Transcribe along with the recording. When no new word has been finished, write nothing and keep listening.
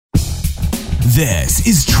This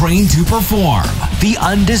is Train to Perform, the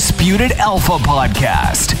undisputed alpha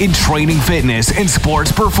podcast in training, fitness, and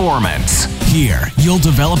sports performance. Here, you'll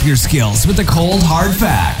develop your skills with the cold, hard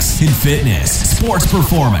facts in fitness, sports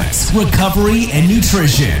performance, recovery, and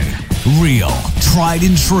nutrition. Real, tried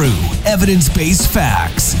and true, evidence-based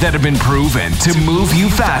facts that have been proven to move you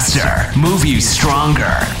faster, move you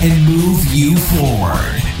stronger, and move you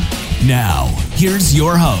forward. Now, here's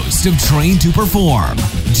your host of Train to Perform,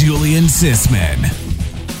 Julian Sisman.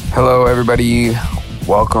 Hello, everybody.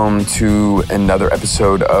 Welcome to another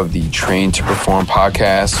episode of the Train to Perform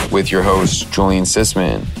podcast with your host, Julian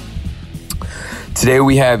Sisman. Today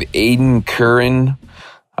we have Aiden Curran.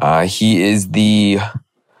 He is the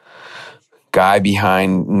guy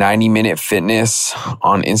behind 90 Minute Fitness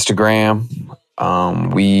on Instagram.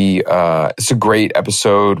 It's a great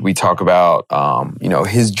episode. We talk about,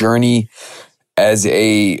 his journey as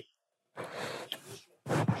a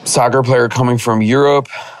soccer player coming from Europe,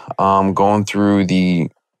 going through the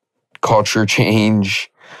culture change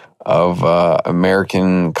of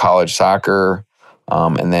American college soccer.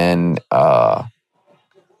 And then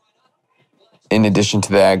in addition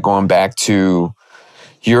to that, going back to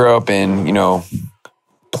Europe and,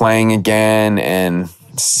 playing again and,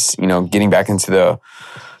 getting back into the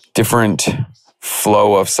different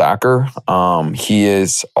flow of soccer. He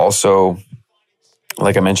is also,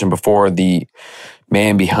 like I mentioned before, the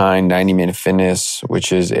man behind 90 Minute Fitness,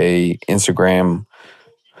 which is a Instagram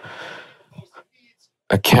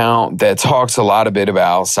account that talks a lot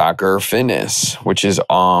about soccer fitness, which is,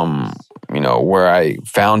 where I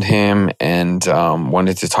found him and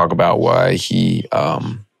wanted to talk about why he,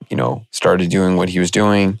 started doing what he was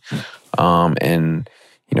doing.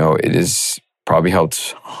 It has probably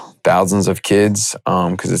helped thousands of kids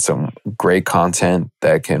because it's some great content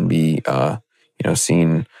that can be,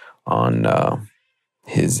 seen on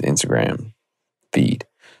his Instagram feed.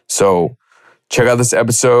 So check out this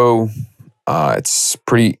episode. It's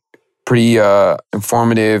pretty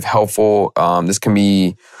informative, helpful. This can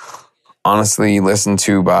be honestly listened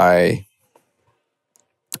to by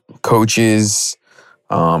coaches,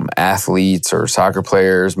 athletes or soccer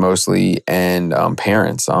players mostly, and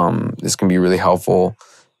parents. This can be really helpful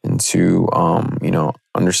into,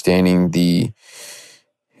 understanding the,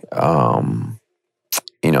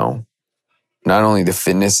 not only the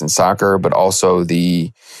fitness in soccer, but also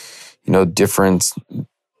the, difference,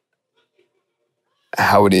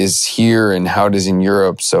 how it is here and how it is in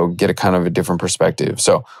Europe. So get a kind of a different perspective.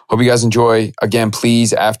 So hope you guys enjoy. Again,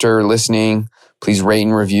 please, after listening, please rate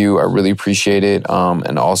and review. I really appreciate it.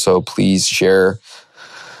 And also, please share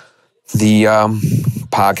the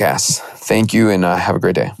podcast. Thank you, and have a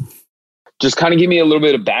great day. Just kind of give me a little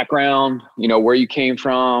bit of background, where you came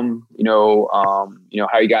from, how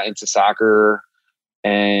you got into soccer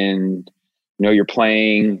and, you're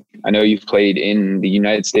playing. I know you've played in the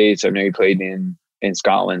United States. I know you played in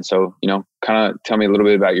Scotland. So, kind of tell me a little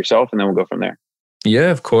bit about yourself and then we'll go from there.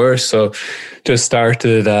 Yeah, of course. So just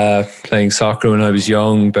started playing soccer when I was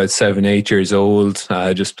young, about 7, 8 years old.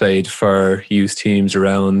 I just played for youth teams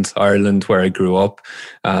around Ireland where I grew up.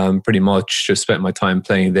 Pretty much just spent my time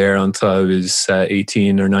playing there until I was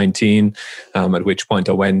 18 or 19, at which point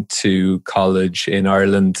I went to college in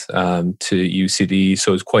Ireland to UCD.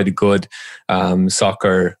 So it was quite a good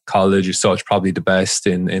soccer college as such, probably the best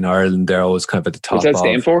in Ireland. They're always kind of at the top. What's that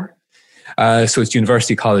stand for? So it's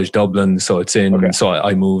University College Dublin. So it's in. Okay. So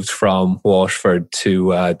I moved from Waterford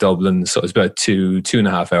to Dublin. So it's about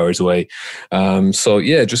 2.5 hours away.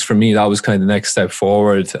 Just for me, that was kind of the next step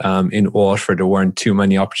forward. In Waterford, there weren't too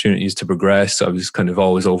many opportunities to progress. So I was kind of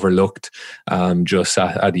always overlooked, just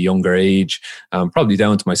at a younger age. Probably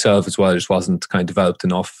down to myself as well. I just wasn't kind of developed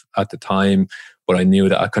enough at the time. But I knew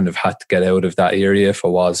that I kind of had to get out of that area if I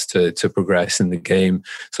was to progress in the game.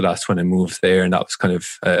 So that's when I moved there, and that was kind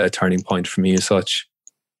of a turning point for me as such.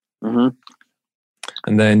 Mm-hmm.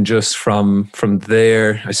 And then just from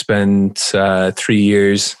there, I spent 3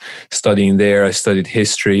 years studying there. I studied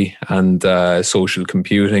history and social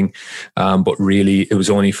computing. But really, it was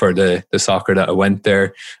only for the soccer that I went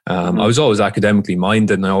there. I was always academically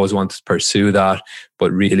minded and I always wanted to pursue that.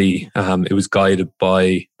 But really, it was guided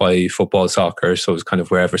by football, soccer. So it was kind of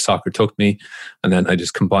wherever soccer took me. And then I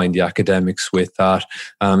just combined the academics with that.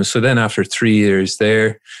 So then after 3 years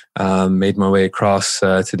there, made my way across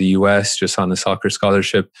to the US just on a soccer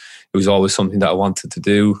scholarship it was always something that I wanted to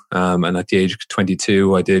do. And at the age of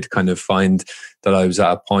 22, I did kind of find that I was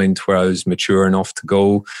at a point where I was mature enough to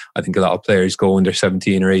go. I think a lot of players go when they're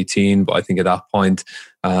 17 or 18, but I think at that point,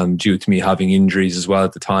 due to me having injuries as well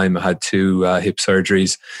at the time, I had 2 hip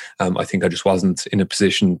surgeries. I think I just wasn't in a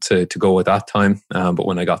position to go at that time. But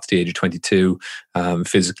when I got to the age of 22,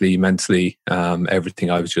 physically, mentally, everything,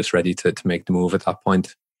 I was just ready to make the move at that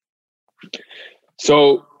point.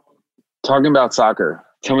 So, talking about soccer,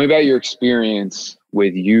 tell me about your experience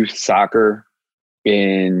with youth soccer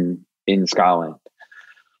in Scotland.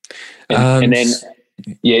 And then,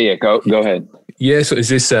 go ahead. Yeah, so is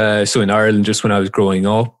this so in Ireland just when I was growing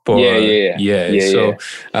up? Or? So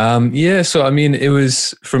I mean, it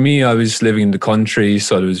was, for me, I was living in the country,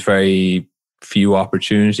 so there was very few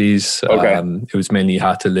opportunities. Okay. It was mainly you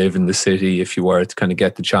had to live in the city if you were to kind of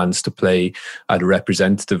get the chance to play at a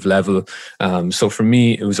representative level. So for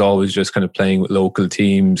me, it was always just kind of playing with local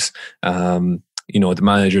teams. You know, the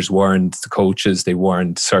managers weren't the coaches, they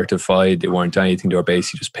weren't certified, they weren't anything, they were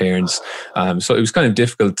basically just parents. So it was kind of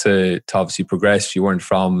difficult to obviously progress. You weren't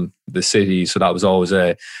from the city, so that was always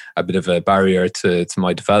a bit of a barrier to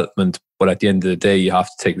my development. But at the end of the day, you have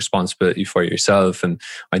to take responsibility for yourself. And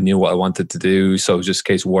I knew what I wanted to do. So it was just a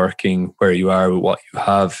case of working where you are with what you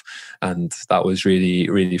have. And that was really,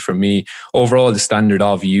 really for me. Overall, the standard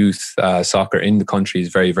of youth soccer in the country is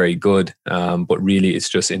very, very good. But really, it's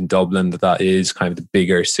just in Dublin that is kind of the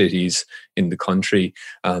bigger cities in the country.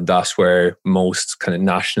 That's where most kind of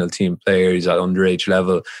national team players at underage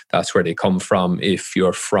level, that's where they come from. If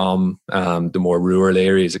you're from the more rural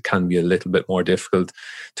areas, it can be a little bit more difficult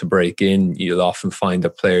to break in. You'll often find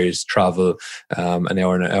that players travel an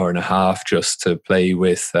hour and a half just to play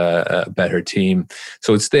with a better team.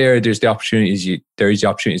 So it's there's the opportunities. There is the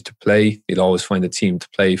opportunities to play. You'll always find a team to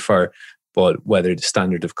play for. But whether the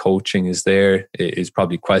standard of coaching is there is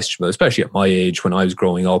probably questionable, especially at my age. When I was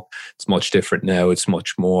growing up, it's much different now. It's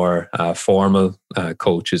much more formal.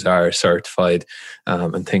 Coaches are certified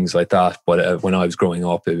and things like that. But when I was growing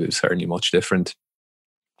up, it was certainly much different.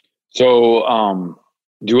 So are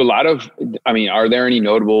there any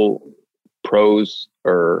notable pros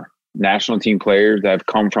or national team players that have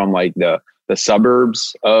come from like the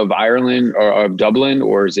suburbs of Ireland or of Dublin,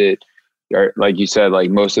 or is it, like you said, like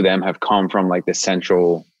most of them have come from like the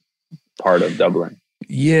central part of Dublin?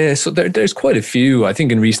 Yeah, so there's quite a few. I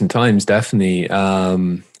think in recent times, definitely.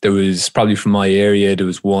 There was probably from my area, there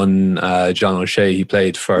was one, John O'Shea, he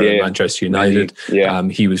played for Manchester United. Yeah.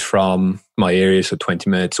 He was from my area, so 20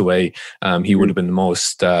 minutes away. He would have been the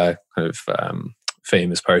most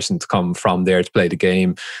famous person to come from there to play the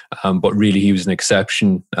game. But really, he was an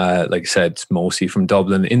exception. Like I said, mostly from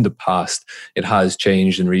Dublin. In the past, it has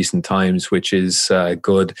changed in recent times, which is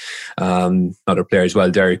good. Another player as well,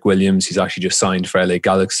 Derek Williams, he's actually just signed for LA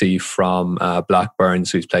Galaxy from Blackburn,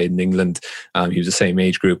 so he's played in England. He was the same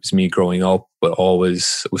age group as me growing up, but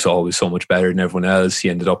was always so much better than everyone else.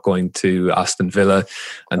 He ended up going to Aston Villa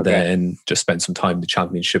and then just spent some time in the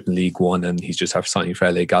Championship in League One, and he's just after signing for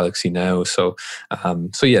LA Galaxy now. So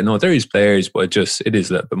there is players, but it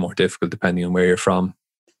is a little bit more difficult depending on where you're from.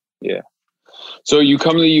 Yeah. So you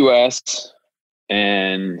come to the US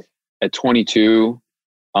and at 22,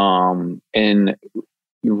 and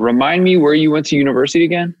remind me where you went to university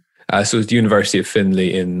again? So it's the University of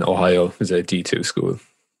Findlay in Ohio. It's a D2 school.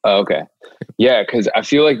 Oh, okay. Yeah, because I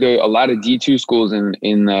feel like a lot of D2 schools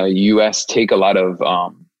in the US take a lot of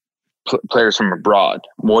players from abroad,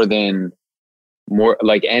 more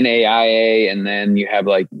like NAIA, and then you have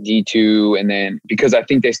like D2, and then because I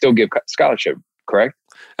think they still give scholarship, correct?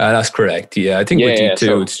 That's correct. Yeah, I think with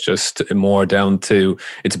D2, it's just more down to,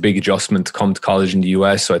 it's a big adjustment to come to college in the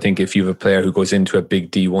US. So I think if you have a player who goes into a big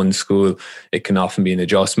D1 school, it can often be an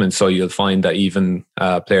adjustment. So you'll find that even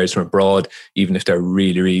players from abroad, even if they're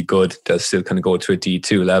really, really good, they'll still kind of go to a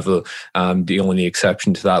D2 level. The only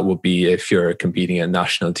exception to that would be if you're competing at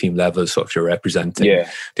national team level. So if you're representing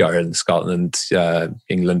the Ireland, Scotland,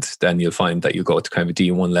 England, then you'll find that you'll go to kind of a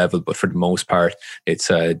D1 level. But for the most part, it's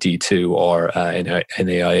a D2 or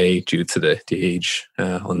NAIA due to the age,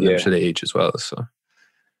 unlimited age as well. So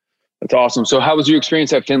that's awesome. So how was your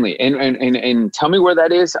experience at Findlay? And tell me where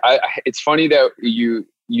that is. It's funny that you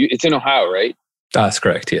it's in Ohio, right? That's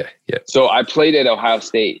correct. Yeah. So I played at Ohio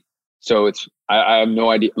State. So I have no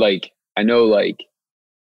idea. Like I know like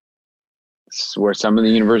where some of the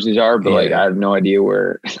universities are, but like I have no idea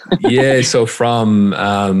where. So from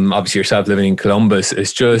obviously yourself living in Columbus,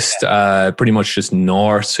 it's just pretty much just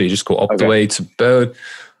north. So you just go up the way. It's about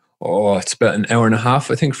Oh, it's about an hour and a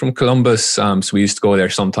half, I think, from Columbus. So we used to go there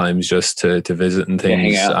sometimes just to visit and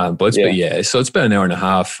things. Hang out. But so it's about an hour and a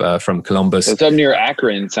half from Columbus. So it's up near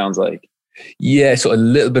Akron, it sounds like. Yeah, so a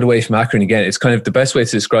little bit away from Akron again. It's kind of the best way to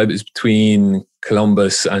describe it is between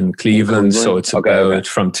Columbus and Cleveland. So it's about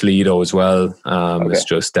from Toledo as well. It's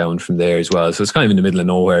just down from there as well. So it's kind of in the middle of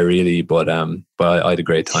nowhere, really. But I had a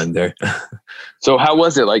great time there. So how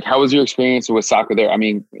was it? Like, how was your experience with soccer there? I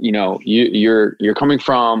mean, you know, you're coming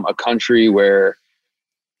from a country where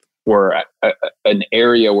an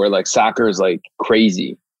area where like soccer is like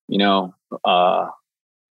crazy, you know, and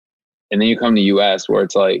then you come to US where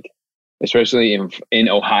it's like, especially in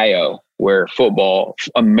Ohio, where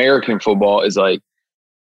American football is like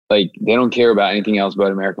they don't care about anything else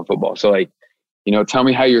but American football. So like, you know, tell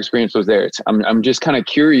me how your experience was there. I'm just kind of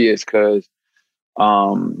curious because,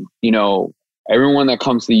 you know, everyone that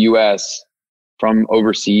comes to the US from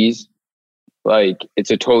overseas, like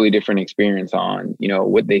it's a totally different experience on, you know,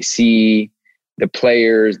 what they see, the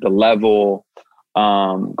players, the level.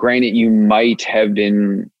 Granted, you might have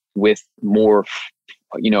been with more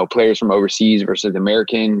you know, players from overseas versus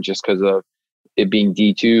American just because of it being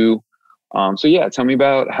D2. So yeah, tell me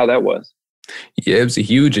about how that was. Yeah, it was a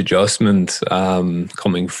huge adjustment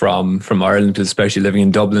coming from Ireland, especially living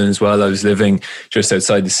in Dublin as well. I was living just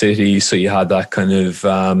outside the city, so you had that kind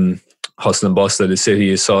of hustle and bustle of the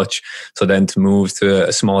city as such. So then to move to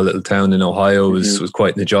a small little town in Ohio was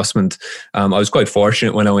quite an adjustment. I was quite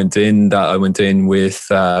fortunate when I went in that I went in with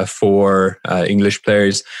 4 English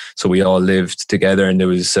players. So we all lived together, and there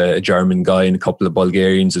was a German guy and a couple of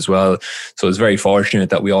Bulgarians as well. So I was very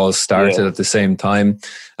fortunate that we all started at the same time,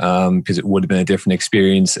 because it would have been a different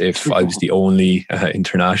experience if I was the only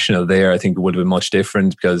international there. I think it would have been much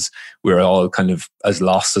different because we were all kind of as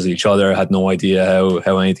lost as each other, had no idea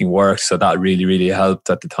how anything worked. So that really, really helped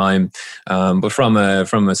at the time. But from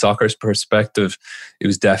a soccer perspective, it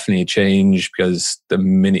was definitely a change because the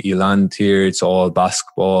minute you land here, it's all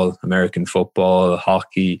basketball, American football,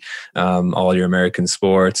 hockey, all your American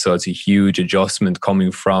sports. So it's a huge adjustment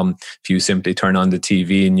coming from, if you simply turn on the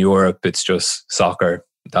TV in Europe, it's just soccer.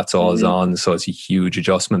 That's all is on. So it's a huge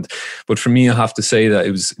adjustment. But for me, I have to say that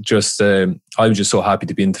it was just, I was just so happy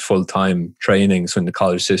to be into full-time training. So in the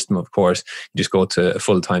college system, of course, you just go to a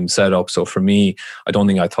full-time setup. So for me, I don't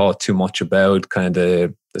think I thought too much about kind of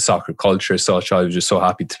the soccer culture as such. I was just so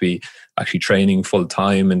happy to be actually training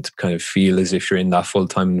full-time and to kind of feel as if you're in that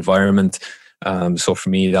full-time environment. So for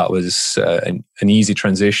me, that was an easy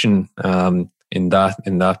transition. In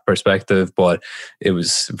that perspective, but it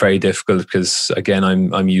was very difficult because again,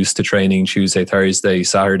 I'm used to training Tuesday, Thursday,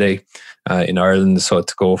 Saturday in Ireland. So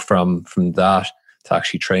to go from that to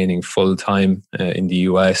actually training full time in the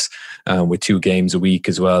US with 2 games a week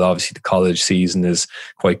as well. Obviously, the college season is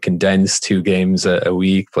quite condensed, 2 games a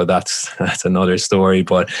week, but that's another story.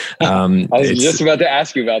 But I was just about to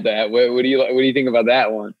ask you about that. What do you think about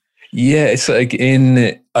that one? Yeah, it's like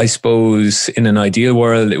I suppose in an ideal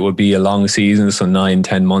world, it would be a long season, so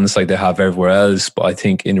 9-10 months like they have everywhere else. But I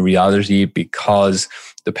think in reality, because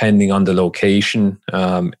depending on the location,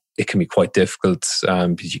 it can be quite difficult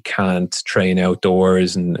because you can't train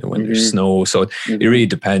outdoors and when there's snow. So it really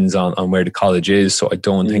depends on where the college is. So I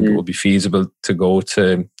don't think it would be feasible to go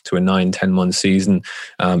to a 9-10 month season.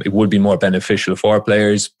 It would be more beneficial for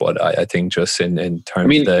players, but I think just in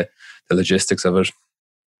terms of the logistics of it.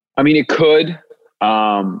 I mean, it could.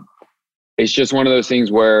 It's just one of those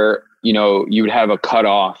things where, you know, you would have a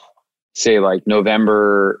cutoff, say like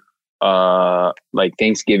November, like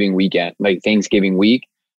Thanksgiving weekend, like Thanksgiving week.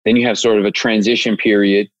 Then you have sort of a transition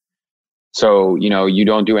period. So, you know, you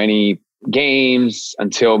don't do any games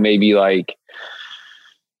until maybe like,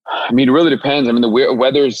 I mean, it really depends. I mean, the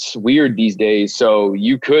weather's weird these days. So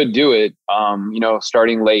you could do it, you know,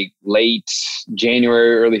 starting late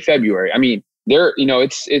January, early February. I mean, there, you know,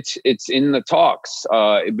 it's in the talks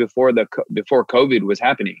before COVID was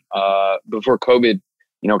happening. Before COVID,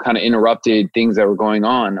 you know, kind of interrupted things that were going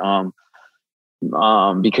on.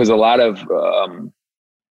 Because a lot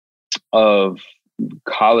of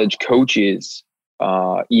college coaches,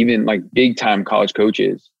 even like big time college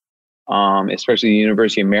coaches, especially the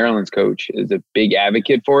University of Maryland's coach is a big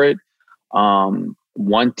advocate for it.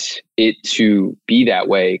 Want it to be that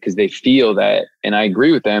way because they feel that, and I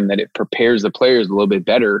agree with them, that it prepares the players a little bit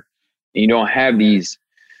better. And you don't have these,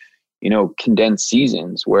 you know, condensed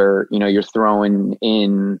seasons where, you know, you're throwing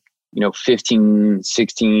in, you know, 15,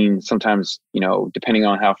 16, sometimes, you know, depending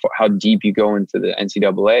on how deep you go into the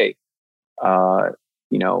NCAA,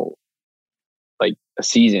 you know, like a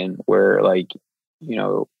season where like, you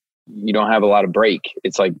know, you don't have a lot of break.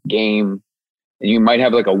 It's like game and you might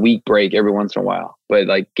have like a week break every once in a while, but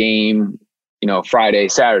like game, Friday,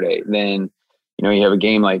 Saturday, then, you have a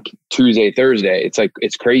game like Tuesday, Thursday. It's like,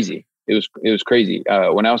 it's crazy. It was crazy.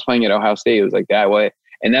 When I was playing at Ohio State, it was like that way.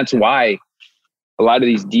 And that's why a lot of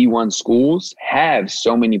these D1 schools have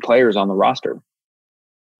so many players on the roster.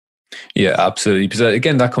 Yeah, absolutely. Because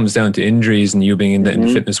again, that comes down to injuries and you being in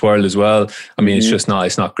the fitness world as well. I mean, it's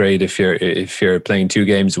not great if you're playing 2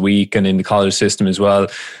 games a week, and in the college system as well.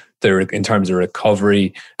 In terms of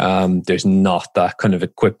recovery, there's not that kind of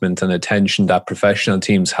equipment and attention that professional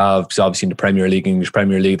teams have. Because obviously in the Premier League, English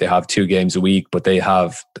Premier League, they have 2 games a week, but they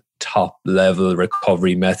have top level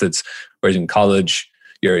recovery methods. Whereas in college,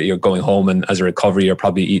 you're going home, and as a recovery, you're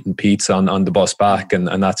probably eating pizza on the bus back, and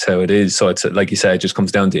that's how it is. So it's like you said, it just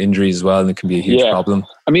comes down to injuries as well, and it can be a huge problem.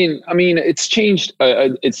 I mean, it's changed.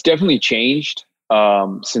 It's definitely changed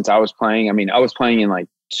since I was playing. I mean, I was playing in like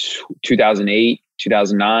 2008,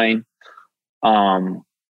 2009.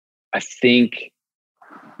 I think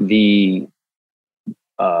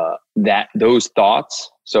those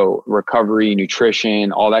thoughts, so recovery,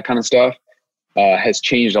 nutrition, all that kind of stuff, has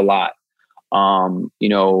changed a lot.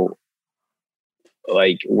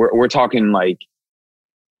 Like we're talking like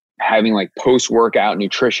having like post-workout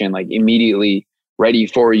nutrition, like immediately ready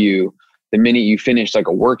for you the minute you finish like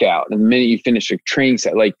a workout, and the minute you finish a training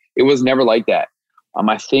set. Like it was never like that.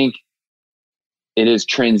 I think it has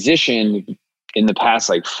transitioned in the past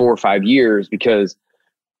like 4 or 5 years because,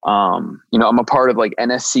 I'm a part of like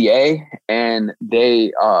NSCA, and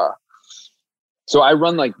they, so I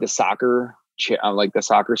run like the soccer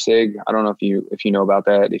SIG. I don't know if you know about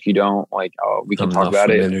that. If you don't, like, we can talk about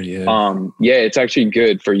it. Yeah, it's actually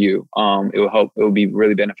good for you. It will help. It will be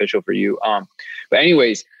really beneficial for you. But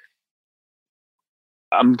anyways,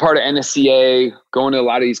 I'm part of NSCA, going to a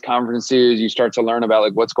lot of these conferences. You start to learn about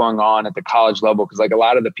like what's going on at the college level. Cause like a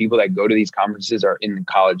lot of the people that go to these conferences are in the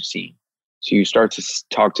college scene. So you start to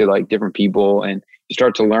talk to like different people, and you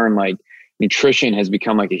start to learn like nutrition has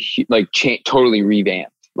become like totally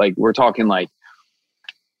revamped. Like we're talking like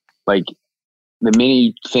the minute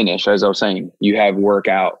you finish, as I was saying, you have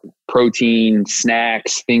workout, protein,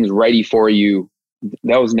 snacks, things ready for you.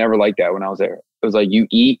 That was never like that when I was there. It was like you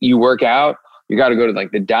eat, you work out, you got to go to like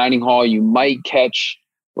the dining hall. You might catch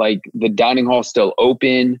like the dining hall still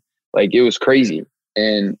open. Like it was crazy.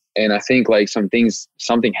 And I think like something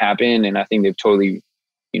happened, and I think they've totally,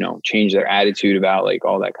 changed their attitude about like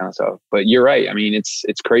all that kind of stuff. But you're right. I mean, it's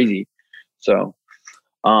crazy. So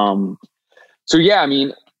yeah, I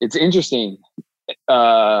mean, it's interesting,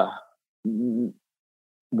 where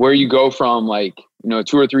you go from like,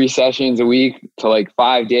 2 or 3 sessions a week to like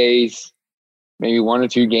 5 days, maybe 1 or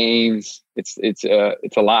 2 games. It's a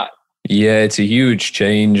lot. Yeah, it's a huge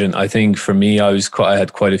change. And I think for me, I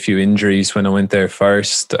had quite a few injuries when I went there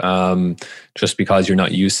first, just because you're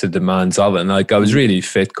not used to the demands of it. And like I was really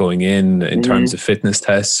fit going in terms of fitness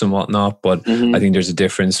tests and whatnot. But I think there's a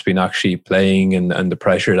difference between actually playing and the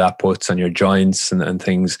pressure that puts on your joints and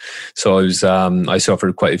things. So I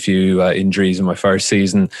suffered quite a few injuries in my first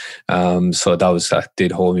season. So that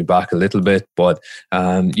did hold me back a little bit. But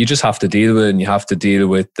you just have to deal with it, and you have to deal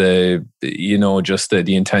with the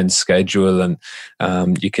intense schedule, and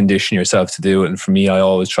you condition yourself to do it. And for me, I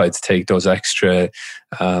always try to take those extra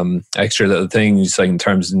little things, like in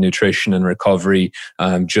terms of nutrition and recovery,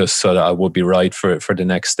 just so that I would be right for the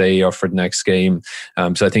next day or for the next game.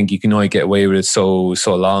 So I think you can only get away with it so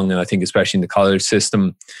long. And I think especially in the college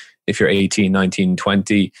system, if you're 18, 19,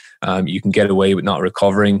 20, you can get away with not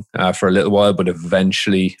recovering for a little while, but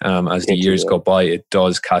eventually, as the years go by, it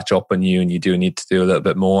does catch up on you, and you do need to do a little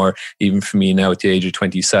bit more. Even for me now at the age of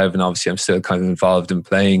 27, obviously I'm still kind of involved in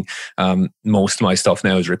playing. Most of my stuff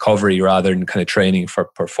now is recovery rather than kind of training for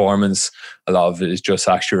performance. A lot of it is just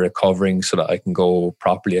actually recovering so that I can go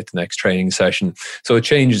properly at the next training session. So it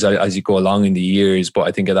changes as you go along in the years, but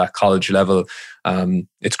I think at that college level,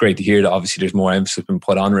 it's great to hear that obviously there's more emphasis been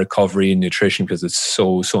put on recovery and nutrition because it's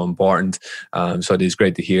so important. So it is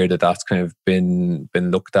great to hear that that's kind of been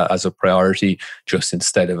looked at as a priority, just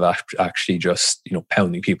instead of actually just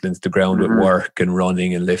pounding people into the ground with work and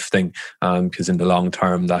running and lifting, because in the long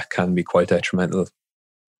term that can be quite detrimental.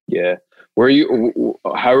 Yeah. What are you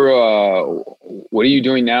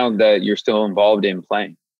doing now that you're still involved in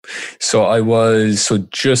playing? So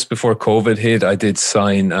just before COVID hit, I did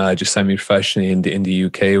sign just semi-professionally in the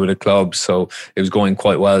UK with a club. So it was going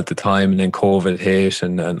quite well at the time, and then COVID hit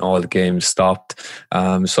and all the games stopped.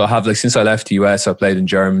 So I have since I left the US, I played in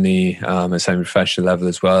Germany at semi-professional level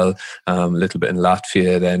as well, a little bit in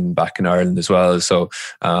Latvia, then back in Ireland as well. So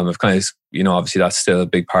I've kind of obviously that's still a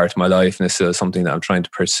big part of my life, and it's still something that I'm trying to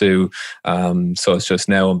pursue. So it's just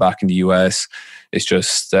now I'm back in the US. It's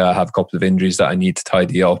just I have a couple of injuries that I need to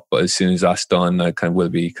tidy up, but as soon as that's done, I will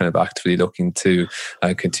be kind of actively looking to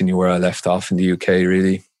continue where I left off in the UK,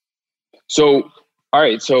 really. So, all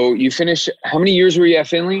right. So you finished, how many years were you at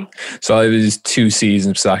Finley? So I was 2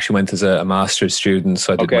 seasons. So I actually went as a master's student.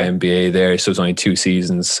 So I did my MBA there. So it was only 2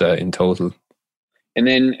 seasons in total. And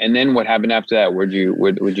then what happened after that? What'd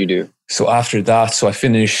you do? So after that, so I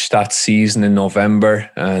finished that season in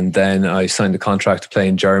November, and then I signed a contract to play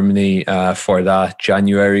in Germany for that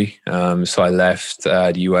January. So I left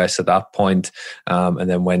the US at that point, and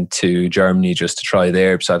then went to Germany just to try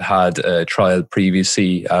there, because I'd had a trial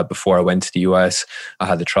previously before I went to the US. I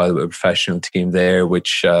had a trial with a professional team there,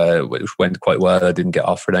 which went quite well. I didn't get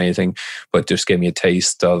offered anything, but just gave me a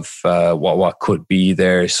taste of what could be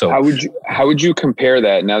there. So how would you compare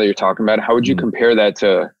that, now that you're talking about it? How would you compare that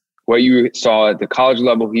to what you saw at the college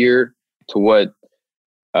level here to what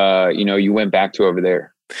you went back to over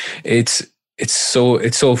there? It's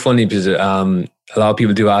so funny because a lot of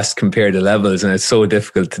people do ask compare the levels, and it's so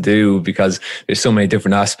difficult to do because there's so many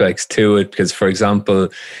different aspects to it. Because, for example,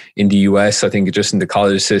 in the US, I think just in the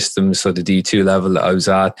college system, so the D2 level that I was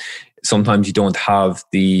at, sometimes you don't have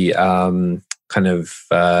the kind of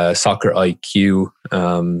soccer IQ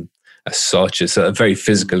as such. It's a very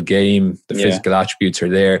physical game. The physical attributes are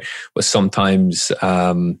there, but sometimes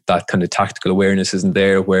that kind of tactical awareness isn't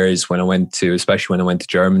there. Whereas especially when I went to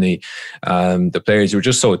Germany, the players were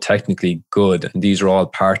just so technically good, and these are all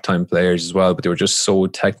part-time players as well, but they were just so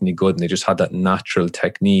technically good, and they just had that natural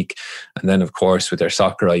technique. And then, of course, with their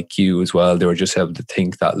soccer IQ as well, they were just able to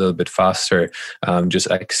think that little bit faster, just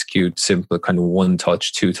execute simple kind of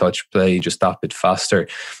 1-touch, 2-touch play just that bit faster.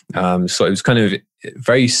 So it was kind of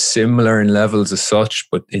very similar in levels as such,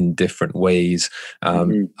 but in different ways.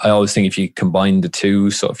 I always think if you combine the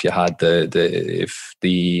two, so if you had if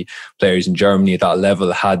the players in Germany at that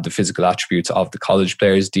level had the physical attributes of the college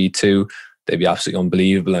players D2, they'd be absolutely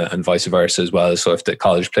unbelievable, and vice versa as well. So if the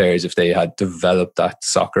college players, if they had developed that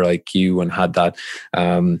soccer IQ and had that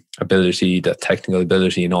ability, that technical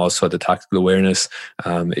ability, and also the tactical awareness,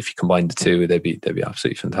 if you combine the two, they'd be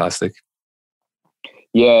absolutely fantastic.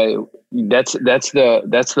 Yeah, that's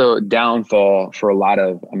the downfall for a lot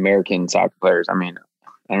of American soccer players. I mean,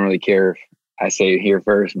 I don't really care if I say it here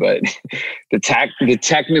first, but the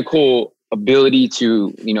technical ability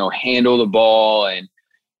to handle the ball and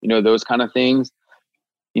those kind of things.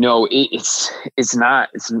 I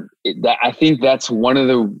think that's one of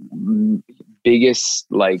the biggest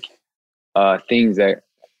things that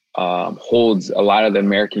holds a lot of the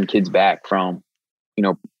American kids back from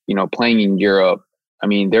playing in Europe. I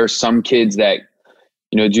mean, there are some kids that,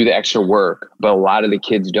 do the extra work, but a lot of the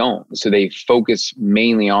kids don't. So they focus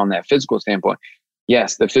mainly on that physical standpoint.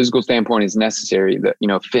 Yes, the physical standpoint is necessary. The,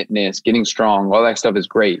 fitness, getting strong, all that stuff is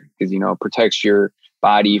great because, it protects your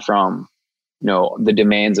body from, the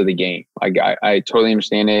demands of the game. I totally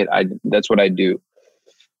understand it. That's what I do.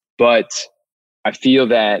 But I feel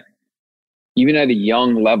that even at a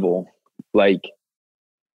young level,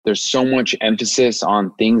 there's so much emphasis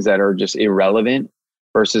on things that are just irrelevant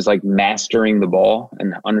versus mastering the ball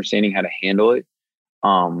and understanding how to handle it.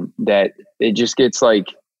 That it just gets a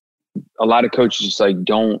lot of coaches just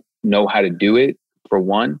don't know how to do it, for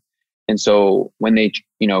one. And so when they,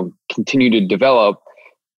 continue to develop,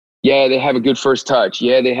 they have a good first touch.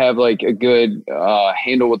 Yeah, they have a good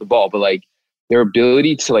handle with the ball, but their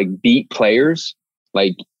ability to beat players,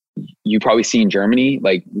 you probably see in Germany,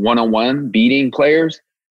 one-on-one beating players,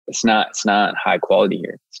 it's not high quality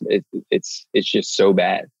here. It's just so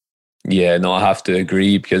bad. Yeah, no, I have to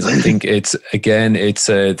agree because I think it's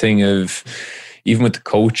a thing of, even with the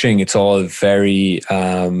coaching, it's all very,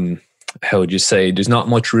 how would you say, there's not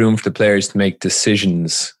much room for the players to make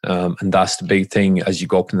decisions. And that's the big thing as you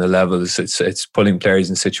go up in the levels. It's putting players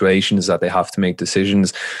in situations that they have to make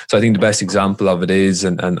decisions. So I think the best example of it is,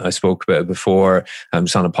 and I spoke about it before,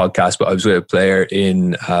 just on a podcast, but I was with a player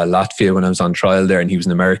in Latvia when I was on trial there, and he was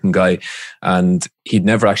an American guy. And he'd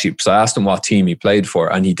never actually, so I asked him what team he played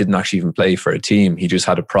for, and he didn't actually even play for a team. He just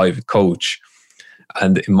had a private coach.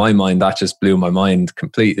 And in my mind, that just blew my mind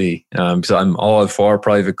completely. Because I'm all for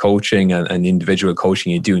private coaching and individual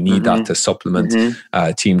coaching. You do need that to supplement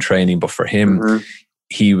team training. But for him,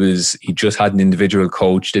 he just had an individual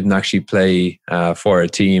coach, didn't actually play for a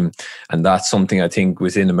team. And that's something I think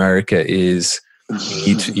within America is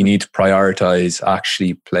you need to prioritize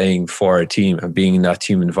actually playing for a team and being in that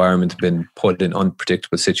team environment, been put in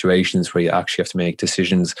unpredictable situations where you actually have to make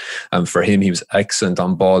decisions. For him, he was excellent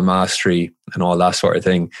on ball mastery and all that sort of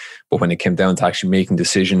thing. But when it came down to actually making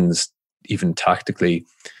decisions, even tactically,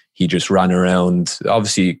 he just ran around,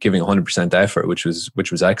 obviously giving 100% effort, which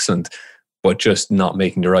was excellent, but just not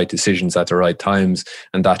making the right decisions at the right times.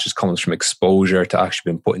 And that just comes from exposure to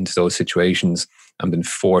actually being put into those situations and been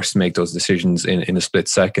forced to make those decisions in a split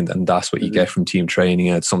second. And that's what you get from team training.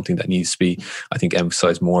 And it's something that needs to be, I think,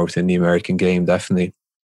 emphasized more within the American game, definitely.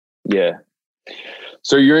 Yeah.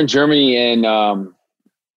 So you're in Germany, and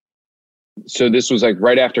so this was like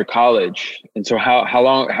right after college. And so how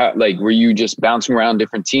long, like, were you just bouncing around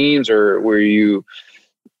different teams, or were you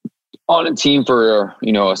on a team for,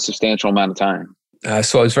 a substantial amount of time?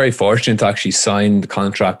 So I was very fortunate to actually sign the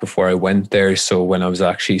contract before I went there. So when I was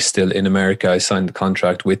actually still in America, I signed the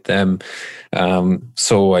contract with them.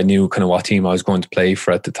 So I knew kind of what team I was going to play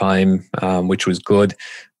for at the time, which was good.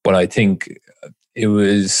 But I think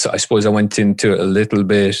I suppose I went into it a little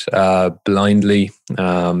bit blindly,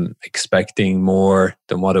 expecting more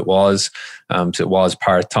than what it was. So it was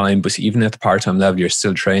part-time, but even at the part-time level, you're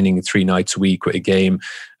still training 3 nights a week with a game.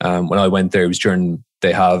 When I went there, it was during,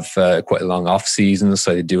 they have quite a long off season,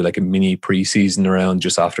 so they do like a mini pre-season around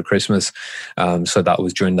just after Christmas. So that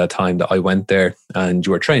was during that time that I went there, and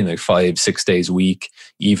you were training like 5-6 days a week,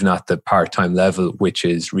 even at the part-time level, which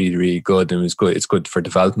is really, really good. And it was good. It's good for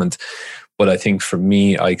development. But I think for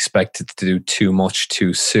me, I expected to do too much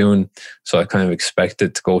too soon. So I kind of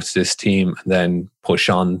expected to go to this team and then push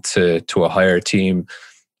on to a higher team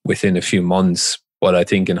within a few months. But I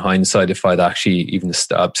think in hindsight, if I'd actually even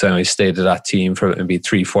I stayed at that team for maybe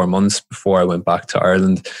 3-4 months before I went back to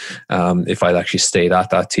Ireland, if I'd actually stayed at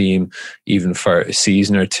that team, even for a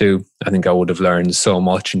season or two, I think I would have learned so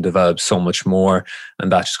much and developed so much more.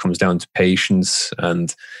 And that just comes down to patience.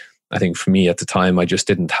 And I think for me at the time, I just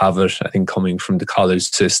didn't have it. I think coming from the college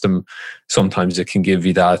system, sometimes it can give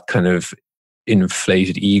you that kind of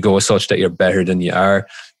inflated ego such that you're better than you are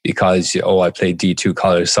because, I played D2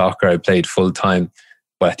 college soccer, I played full time.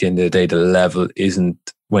 But at the end of the day, the level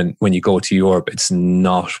isn't, when you go to Europe, it's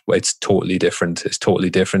totally different. It's totally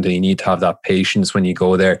different. And you need to have that patience when you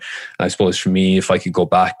go there. And I suppose for me, if I could go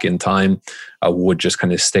back in time, I would just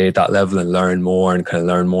kind of stay at that level and learn more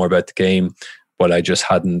about the game. But I just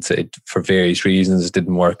hadn't, for various reasons, it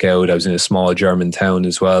didn't work out. I was in a small German town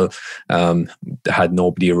as well. Had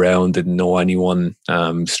nobody around, didn't know anyone,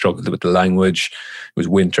 struggled with the language. It was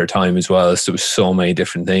winter time as well. So there was so many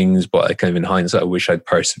different things. But I kind of in hindsight, I wish I'd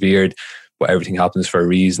persevered. But everything happens for a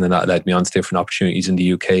reason, and that led me on to different opportunities in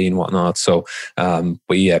the UK and whatnot. So,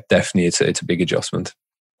 but yeah, definitely it's a big adjustment.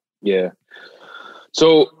 Yeah.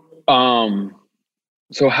 So,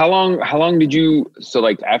 So how long did you,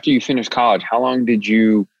 like after you finished college, how long did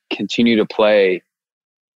you continue to play?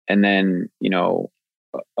 And then, at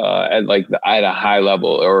a high level,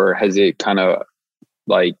 or has it kind of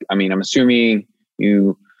like, I'm assuming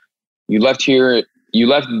you left there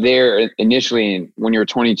initially when you were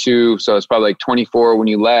 22. So it's probably like 24 when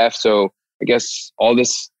you left. So I guess all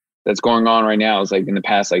this that's going on right now is like in the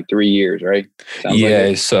past like 3 years, right?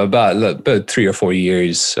 So about 3 or 4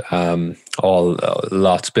 years. A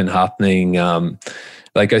lot's been happening.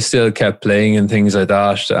 Like I still kept playing and things like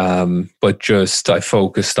that, but just I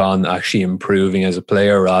focused on actually improving as a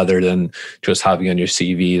player rather than just having on your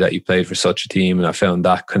CV that you played for such a team. And I found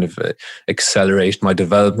that kind of accelerated my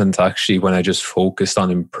development actually when I just focused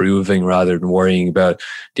on improving rather than worrying about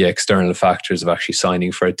the external factors of actually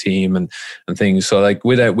signing for a team and things. So like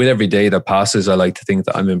with every day that passes, I like to think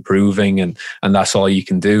that I'm improving, and that's all you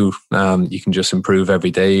can do. You can just improve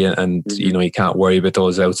every day, and you can't worry about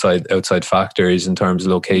those outside factors in terms of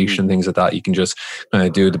location, things like that. You can just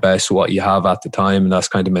do the best of what you have at the time, and that's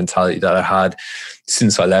kind of mentality that I had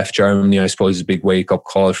since I left Germany. I suppose it's a big wake up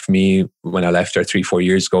call for me when I left there 3-4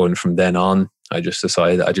 years ago, and from then on I just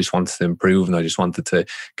decided I just wanted to improve, and I just wanted to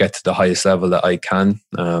get to the highest level that I can,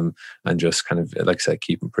 and just kind of, like I said,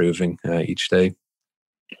 keep improving each day.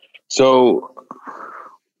 So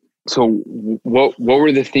what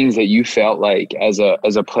were the things that you felt like as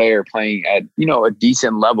a player playing at, a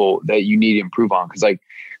decent level that you need to improve on? Because like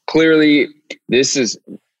clearly this is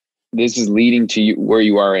leading to you where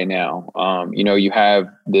you are right now. You have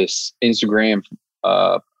this Instagram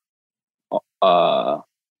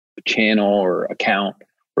channel or account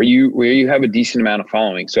where you have a decent amount of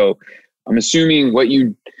following. So I'm assuming what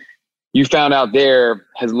you found out there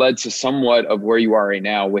has led to somewhat of where you are right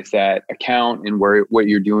now with that account, and what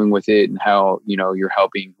you're doing with it, and how, you're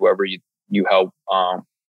helping whoever you help,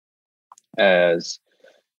 as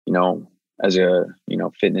as a, you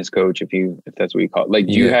know, fitness coach, if that's what you call it. Like,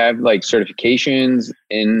 do you have like certifications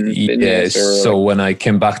in fitness? Yes. So when I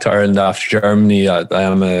came back to Ireland after Germany, I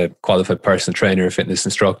am a qualified personal trainer, fitness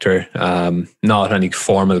instructor. Not any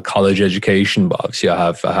formal college education, but obviously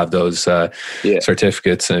I have those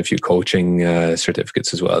certificates and a few coaching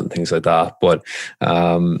certificates as well and things like that. But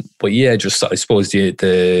yeah, just I suppose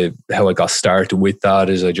the how I got started with that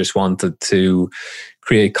is I just wanted to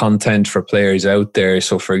create content for players out there.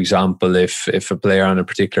 So for example, if a player on a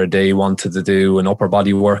particular day wanted to do an upper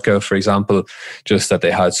body workout, for example, just that they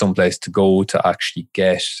had someplace to go to actually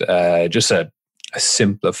get just a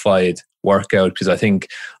simplified workout. Because I think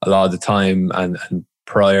a lot of the time and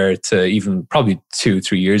prior to even probably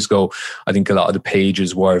 2-3 years ago, I think a lot of the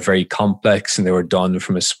pages were very complex and they were done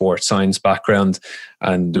from a sports science background,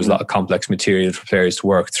 and there was a lot of complex material for players to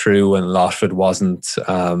work through, and a lot of it wasn't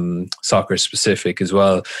soccer specific as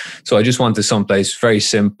well. So I just wanted someplace very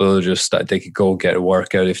simple, just that they could go get a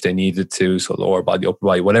workout if they needed to, so lower body, upper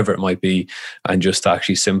body, whatever it might be, and just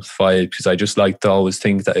actually simplify it, because I just like to always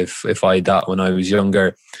think that if I had that when I was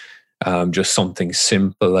younger, just something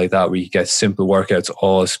simple like that where you get simple workouts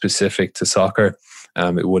all specific to soccer,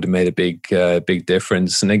 it would have made a big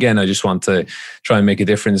difference. And again, I just want to try and make a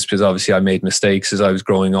difference, because obviously I made mistakes as I was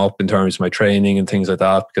growing up in terms of my training and things like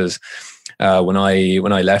that, because when I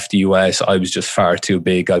left the US, I was just far too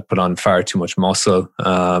big. I put on far too much muscle,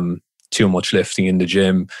 too much lifting in the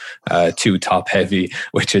gym, too top heavy,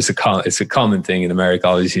 which is it's a common thing in America.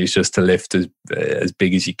 Obviously, it's just to lift as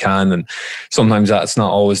big as you can, and sometimes that's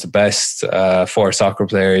not always the best for soccer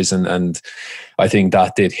players. And I think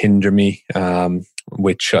that did hinder me,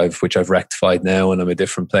 which I've rectified now, and I'm a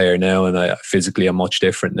different player now, and I physically am much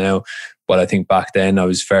different now. But I think back then I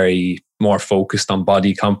was very more focused on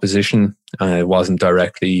body composition, and it wasn't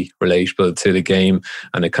directly relatable to the game,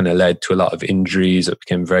 and it kind of led to a lot of injuries. It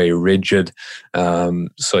became very rigid.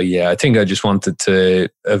 So yeah, I think I just wanted to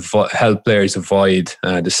help players avoid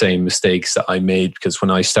the same mistakes that I made, because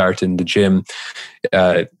when I started in the gym,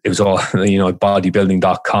 it was all, you know,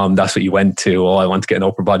 bodybuilding.com. That's what you went to. Oh, I want to get an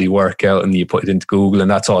upper body workout, and you put it into Google,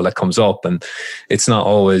 and that's all that comes up. And it's not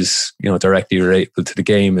always, you know, directly relatable to the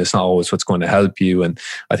game. It's not always what's going to help you. And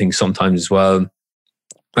I think sometimes as well,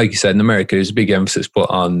 like you said, in America, there's a big emphasis put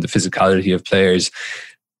on the physicality of players,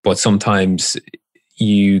 but sometimes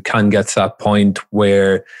you can get to that point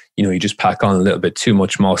where, you know, you just pack on a little bit too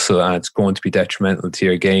much muscle and it's going to be detrimental to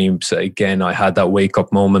your game. So again, I had that wake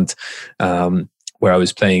up moment where I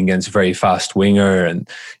was playing against a very fast winger, and,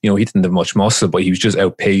 you know, he didn't have much muscle, but he was just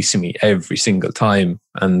outpacing me every single time.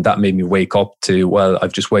 And that made me wake up to, well,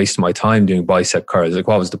 I've just wasted my time doing bicep curls. Like,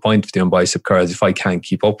 what was the point of doing bicep curls if I can't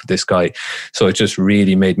keep up with this guy? So it just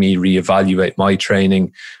really made me reevaluate my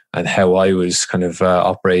training and how I was kind of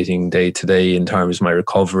operating day to day in terms of my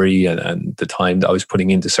recovery and the time that I was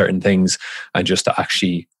putting into certain things, and just to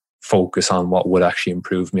actually focus on what would actually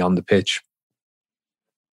improve me on the pitch.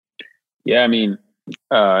 Yeah, I mean,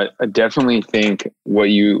 I definitely think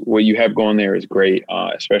what you have going there is great,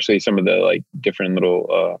 especially some of the like different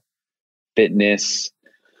little fitness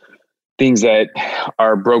things that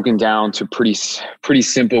are broken down to pretty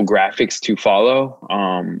simple graphics to follow.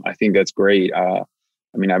 I think that's great. I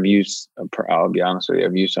mean, I'll be honest with you,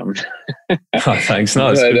 I've used some. Oh, thanks.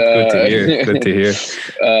 No, it's good to hear. Good to hear.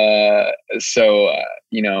 So,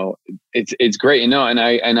 you know, it's great. No, and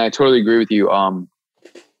I totally agree with you.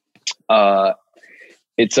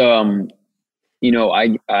 It's, you know, I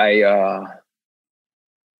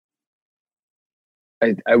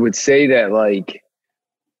would say that, like,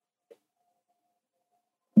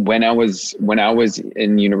 when I was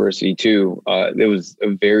in university too, there was a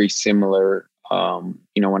very similar,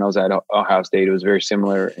 you know, when I was at Ohio State, it was very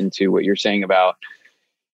similar into what you're saying about,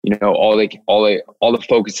 you know, all the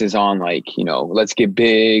focus is on, like, you know, let's get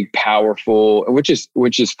big, powerful, which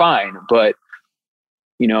is fine. But,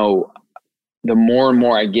 you know, the more and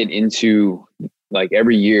more I get into, like,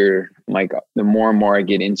 every year, like, the more and more I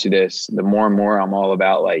get into this, the more and more I'm all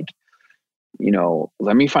about, like, you know,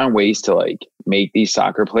 let me find ways to, like, make these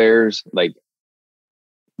soccer players, like,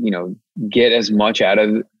 you know, get as much out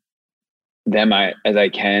of them as I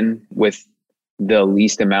can with the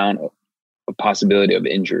least amount of possibility of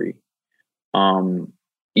injury, even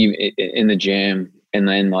in the gym. And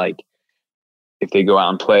then, like, if they go out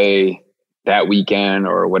and play that weekend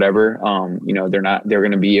or whatever, you know, they're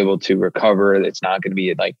going to be able to recover. It's not going to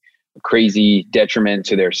be like a crazy detriment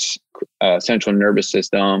to their central nervous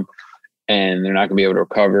system, and they're not going to be able to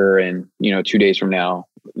recover. And, you know, 2 days from now,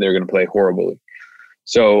 they're going to play horribly.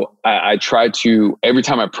 So I try to, every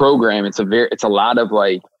time I program, it's a lot of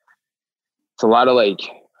like,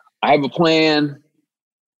 I have a plan,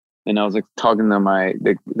 And I was like talking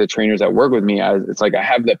to the trainers that work with me. It's like I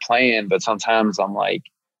have the plan, but sometimes I'm like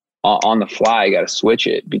on the fly, I got to switch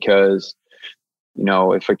it because, you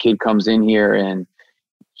know, if a kid comes in here and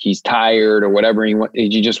he's tired or whatever,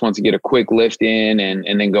 he just wants to get a quick lift in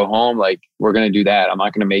and then go home, like we're going to do that. I'm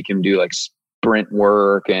not going to make him do like sprint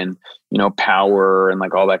work and, you know, power and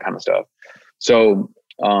like all that kind of stuff. So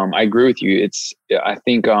I agree with you. I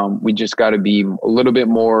think we just got to be a little bit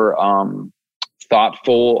more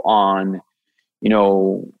thoughtful on, you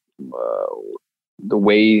know, the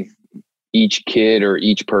way each kid or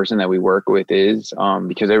each person that we work with is,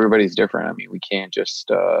 because everybody's different. I mean, we can't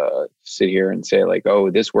just sit here and say like,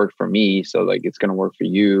 oh, this worked for me, so like it's going to work for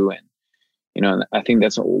you. And, you know, I think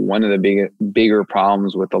that's one of the bigger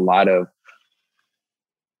problems with a lot of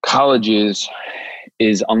colleges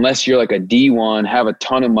is, unless you're like a D1, have a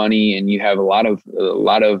ton of money and you have a lot of,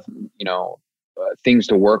 you know, things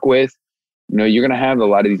to work with, you know, you're going to have a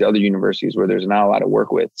lot of these other universities where there's not a lot to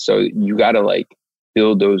work with. So you got to like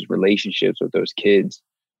build those relationships with those kids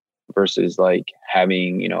versus like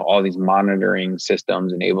having, you know, all these monitoring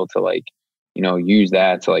systems and able to like, you know, use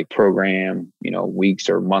that to like program, you know, weeks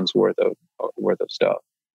or months worth of stuff.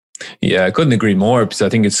 Yeah, I couldn't agree more, because I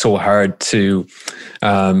think it's so hard to,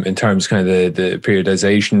 in terms of kind of the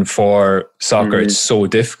periodization for soccer, it's so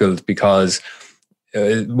difficult because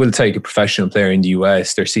it will take a professional player in the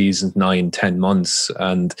US, their season's 9-10 months,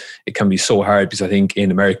 and it can be so hard because I think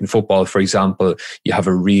in American football, for example, you have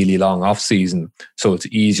a really long off season, so it's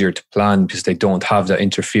easier to plan because they don't have that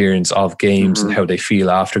interference of games and how they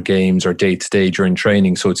feel after games or day to day during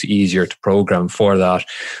training, so it's easier to program for that.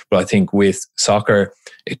 But I think with soccer,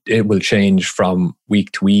 it will change from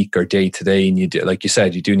week to week or day to day, and you do, like you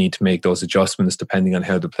said, you do need to make those adjustments depending on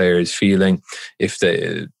how the player is feeling,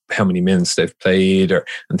 how many minutes they've played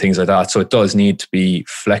and things like that. So it does need to be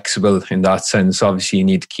flexible in that sense. Obviously, you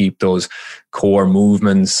need to keep those core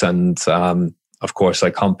movements and of course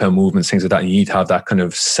like compound movements, things like that. You need to have that kind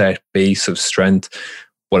of set base of strength.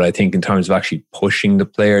 But I think in terms of actually pushing the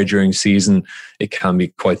player during season, it can be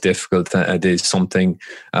quite difficult. It is something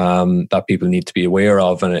that people need to be aware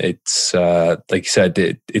of. And it's, like you said,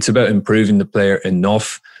 it's about improving the player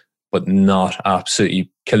enough, but not absolutely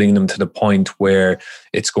killing them to the point where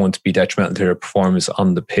it's going to be detrimental to their performance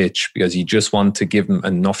on the pitch, because you just want to give them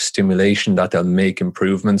enough stimulation that they'll make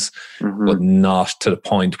improvements, but not to the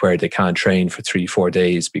point where they can't train for 3-4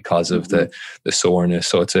 days because of the soreness.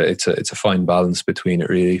 So it's a fine balance between it,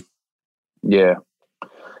 really. Yeah.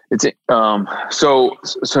 It's so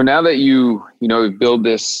now that you build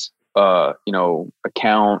this you know,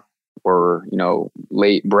 account or, you know,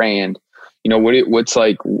 late brand, you know, what's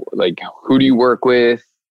like who do you work with?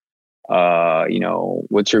 You know,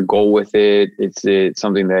 what's your goal with it? Is it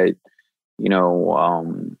something that, you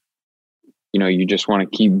know, you just want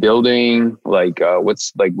to keep building? Like, what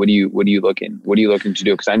are you looking to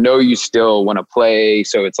do? Because I know you still want to play.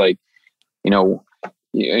 So it's like, you know,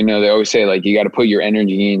 they always say like, you got to put your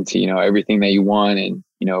energy into, you know, everything that you want and,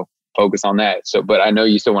 you know, focus on that. So, but I know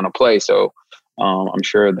you still want to play. So, I'm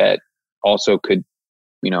sure that also could,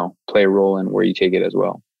 you know, play a role in where you take it as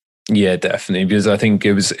well. Yeah, definitely. Because I think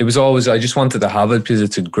it was always, I just wanted to have it because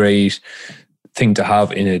it's a great thing to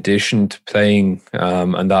have in addition to playing.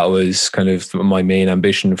 And that was kind of my main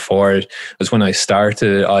ambition for it. Was when I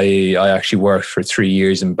started, I actually worked for 3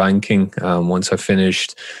 years in banking once I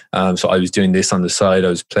finished. So I was doing this on the side. I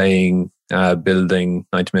was playing, building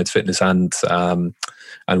 90 Minutes Fitness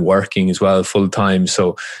and working as well full time.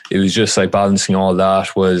 So it was just like balancing all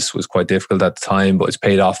that was quite difficult at the time, but it's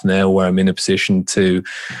paid off now where I'm in a position to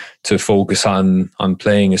focus on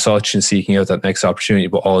playing as such and seeking out that next opportunity,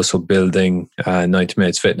 but also building 90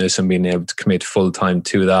 Minutes Fitness and being able to commit full time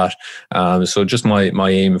to that. So just my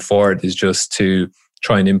aim for it is just to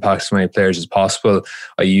try and impact as many players as possible.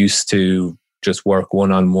 I used to just work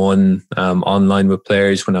one-on-one online with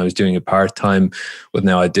players when I was doing it part-time, but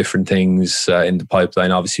now I had different things in the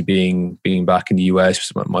pipeline. Obviously being back in the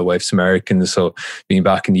US, my wife's American, so being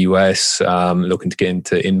back in the US, looking to get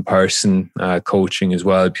into in-person coaching as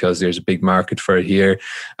well, because there's a big market for it here,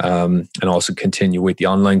 and also continue with the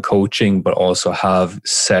online coaching, but also have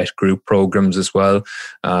set group programs as well,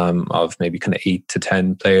 of maybe kind of 8 to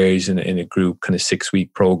 10 players in a group kind of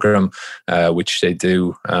 6-week program, which they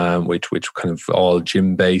do, which kind of all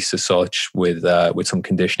gym based as such, with some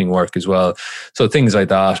conditioning work as well. So things like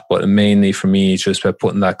that. But mainly for me, it's just about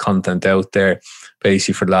putting that content out there.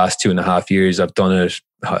 Basically, for the last 2.5 years, I've done it.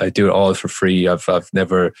 I do it all for free. I've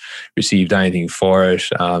never received anything for it.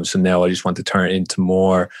 So now I just want to turn it into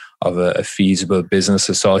more of a feasible business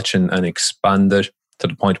as such, and expand it to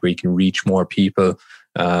the point where you can reach more people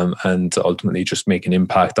and ultimately just make an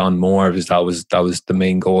impact on more, because that was the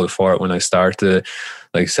main goal for it when I started.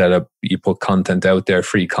 Like I said, you put content out there,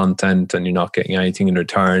 free content, and you're not getting anything in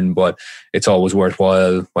return, but it's always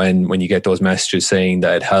worthwhile when you get those messages saying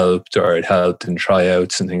that it helped in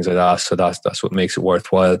tryouts and things like that. So that's what makes it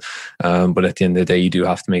worthwhile. But at the end of the day, you do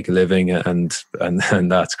have to make a living, and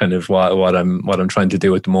that's kind of what I'm trying to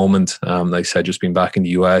do at the moment. Like I said, just being back in the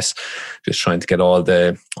US, just trying to get all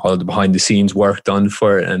the behind the scenes work done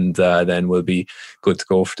for it, and then we'll be good to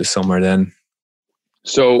go for the summer then.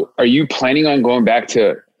 So are you planning on going back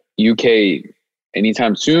to UK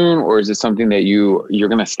anytime soon, or is it something that you're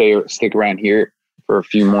going to stick around here for a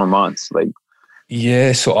few more months? Like,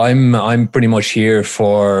 yeah, so I'm pretty much here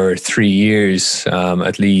for 3 years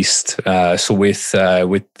at least. So with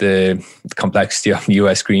the complexity of the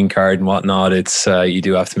US green card and whatnot, it's you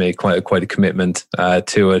do have to make quite a commitment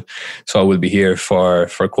to it. So I will be here for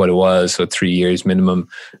quite a while, so 3 years minimum.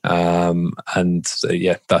 And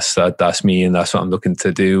yeah, that's me, and that's what I'm looking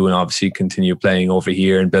to do, and obviously continue playing over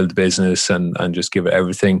here and build the business and just give it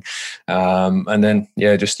everything. And then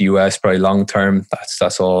yeah, just the US probably long term.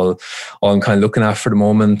 That's all I'm kind of looking at for the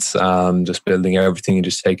moment. Just building everything and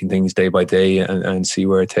just taking things day by day and see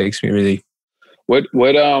where it takes me really. What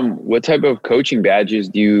type of coaching badges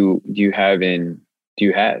do you have?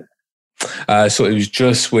 So it was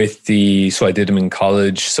just with so I did them in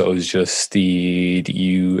college. So it was just the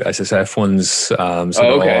USSF ones.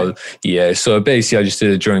 Okay. So basically I just did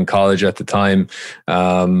it during college at the time.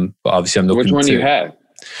 But obviously I'm looking. Which one do you have?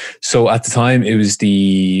 So at the time it's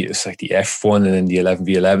like the F1 and then the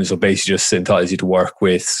 11v11. So basically just entitles you to work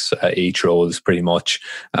with 8 roles pretty much.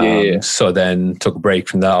 So then took a break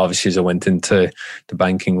from that, obviously, as I went into the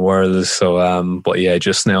banking world. So, but yeah,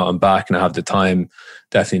 just now I'm back and I have the time.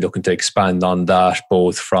 Definitely looking to expand on that,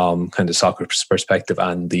 both from kind of soccer perspective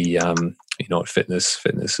and the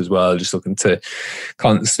fitness as well. Just looking to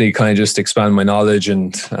constantly kind of just expand my knowledge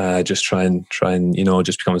and just try and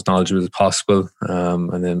just become as knowledgeable as possible,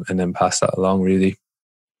 and then pass that along really.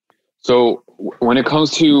 So when it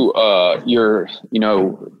comes to your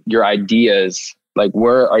ideas, like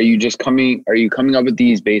are you coming up with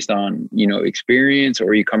these based on experience, or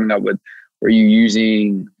are you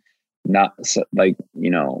using not like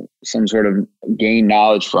some sort of gain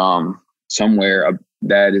knowledge from somewhere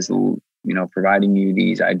that is providing you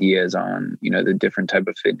these ideas on the different type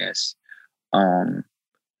of fitness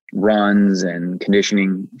runs and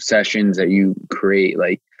conditioning sessions that you create?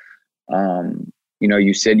 Like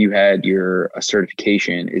you said you had a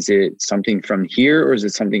certification. Is it something from here, or is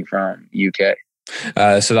it something from UK?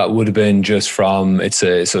 So that would have been just from it's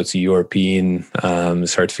a European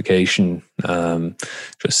certification. So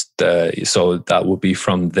that would be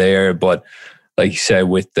from there. But like you said,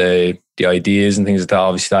 with the ideas and things like that,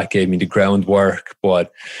 obviously that gave me the groundwork.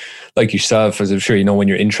 But like yourself, as I'm sure you know, when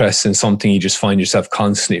you're interested in something, you just find yourself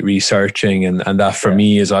constantly researching, and that for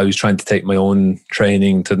me is I was trying to take my own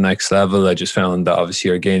training to the next level. I just found that obviously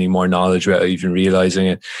you're gaining more knowledge without even realizing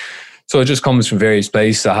it. So it just comes from various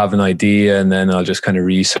places. I have an idea, and then I'll just kind of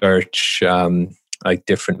research like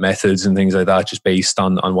different methods and things like that, just based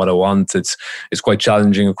on what I want. It's quite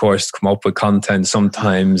challenging, of course, to come up with content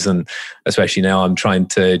sometimes, and especially now I'm trying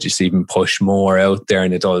to just even push more out there,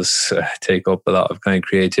 and it does take up a lot of kind of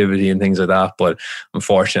creativity and things like that. But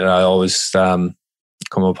unfortunately, I always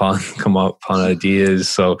come upon ideas.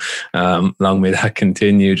 So long may that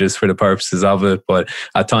continue, just for the purposes of it. But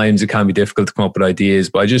at times it can be difficult to come up with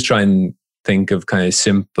ideas, but I just try and think of kind of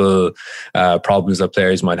simple problems that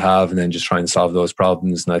players might have, and then just try and solve those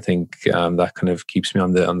problems. And I think that kind of keeps me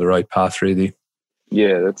on the right path really.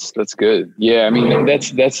 Yeah, that's good. Yeah, I mean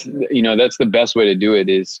that's the best way to do it,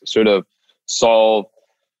 is sort of solve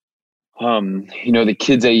the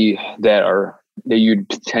kids that you'd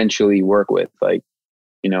potentially work with, like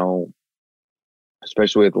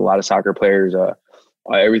especially with a lot of soccer players,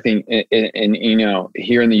 everything. And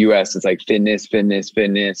here in the US, it's like fitness.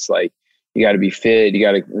 Like you got to be fit. You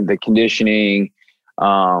got the conditioning.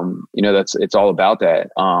 It's all about that.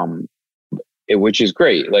 Which is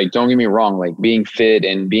great. Like, don't get me wrong. Like being fit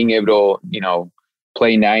and being able to,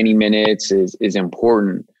 play 90 minutes is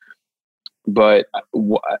important. But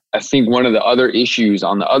I think one of the other issues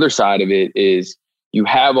on the other side of it is you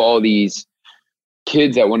have all these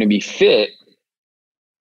kids that want to be fit,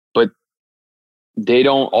 but they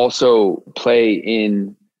don't also play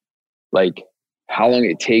in like how long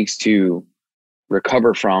it takes to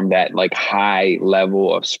recover from that like high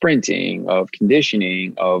level of sprinting, of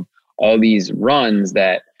conditioning, of all these runs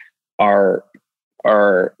that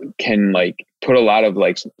can like put a lot of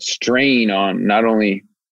like strain on not only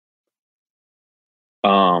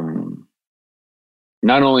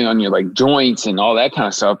not only on your like joints and all that kind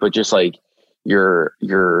of stuff, but just like your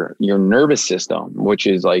nervous system, which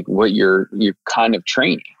is like what you're kind of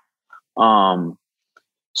training.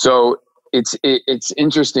 So it's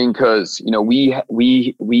interesting because, you know,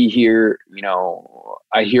 we hear, you know,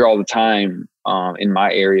 I hear all the time in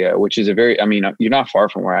my area, which is I mean, you're not far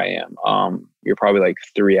from where I am. You're probably like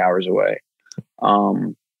 3 hours away.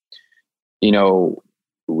 You know,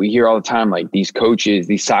 we hear all the time, like these coaches,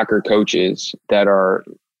 these soccer coaches that are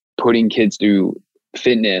putting kids through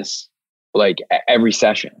fitness, like every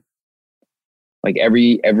session, like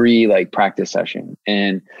every like practice session.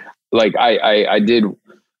 And like, I did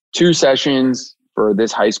 2 sessions for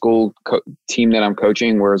this high school team that I'm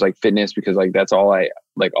coaching, where it was like fitness, because like, that's all I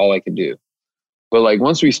could do. But like,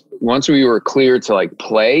 once we were clear to like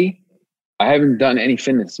play, I haven't done any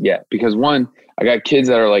fitness yet, because one, I got kids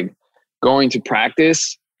that are like going to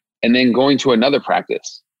practice and then going to another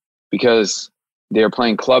practice because they're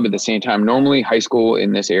playing club at the same time. Normally high school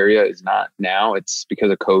in this area is not now. It's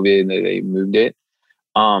because of COVID and they moved it.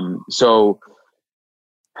 So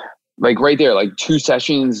like right there, like 2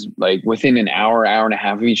 sessions, like within an hour and a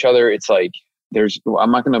half of each other, it's like,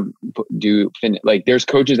 I'm not going to do like, there's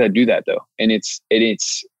coaches that do that though. And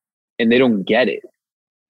and they don't get it.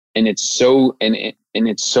 And it's so, and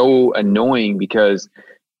it's so annoying because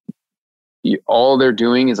all they're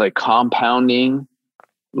doing is like compounding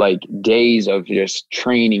like days of just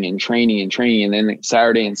training. And then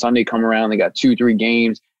Saturday and Sunday come around, they got 2-3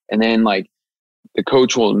 games. And then like the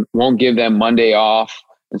coach won't give them Monday off.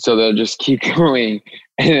 And so they'll just keep going.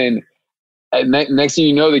 And then next thing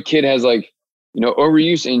you know, the kid has like, you know,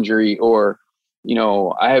 overuse injury, or, you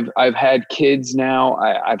know, I've had kids now,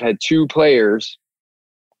 I've had 2 players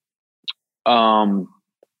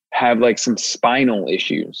have like some spinal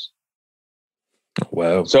issues.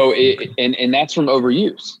 Wow. So and that's from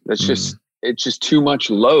overuse. That's just, it's just too much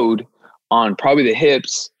load on probably the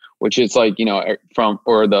hips, which is like, you know,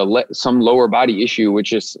 some lower body issue,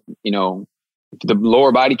 which is, you know, if the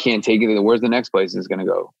lower body can't take it, where's the next place is going to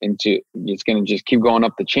go into? It's going to just keep going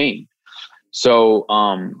up the chain. So,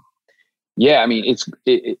 yeah, I mean,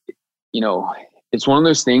 you know, it's one of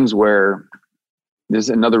those things where there's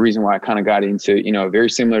another reason why I kind of got into, you know, very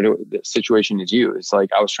similar to the situation as you. It's like,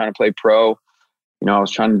 I was trying to play pro, you know, I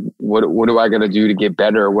was trying, what do I got to do to get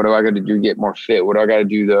better? What do I got to do to get more fit? What do I got to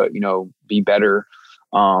do to, you know, be better?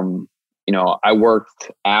 You know, I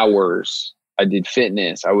worked hours. I did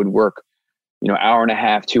fitness. I would work, you know, hour and a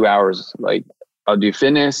half, 2 hours. Like I'll do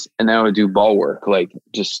fitness and then I would do ball work, like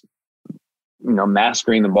just, you know,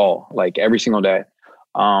 mastering the ball like every single day.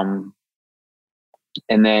 And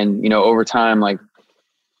then, you know, over time, like,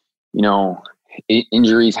 you know,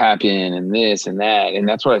 injuries happen and this and that. And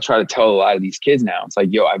that's what I try to tell a lot of these kids now. It's like,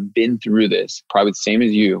 yo, I've been through this, probably the same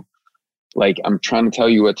as you. Like, I'm trying to tell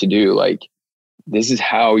you what to do. Like, this is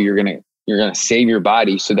how you're going to save your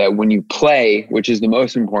body so that when you play, which is the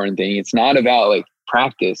most important thing, it's not about like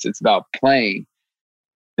practice, it's about playing,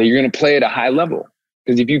 that you're going to play at a high level.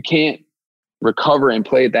 Because if you can't recover and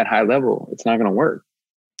play at that high level, it's not going to work.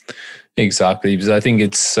 Exactly, because I think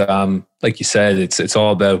it's like you said, it's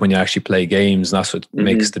all about when you actually play games, and that's what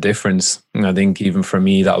makes the difference. And I think even for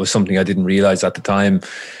me, that was something I didn't realize at the time.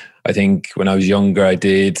 I think when I was younger, I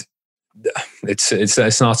did.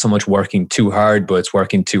 It's not so much working too hard, but it's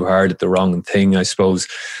working too hard at the wrong thing, I suppose.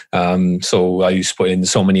 So I used to put in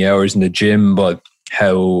so many hours in the gym, but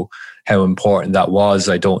how important that was,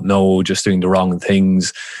 I don't know. Just doing the wrong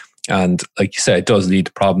things. And like you said, it does lead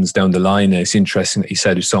to problems down the line. And it's interesting that you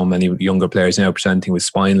said there's so many younger players now presenting with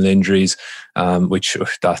spinal injuries, which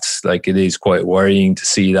that's like, it is quite worrying to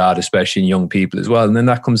see that, especially in young people as well. And then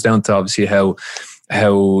that comes down to obviously how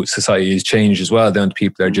society has changed as well, down to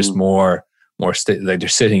people that are just more like they're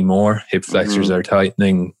sitting more, hip flexors are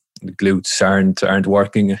tightening, the glutes aren't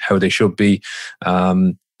working how they should be.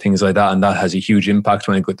 Things like that, and that has a huge impact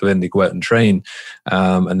when they go out and train,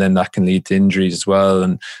 and then that can lead to injuries as well.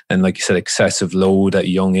 And like you said, excessive load at a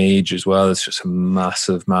young age as well. It's just a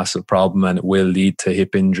massive problem, and it will lead to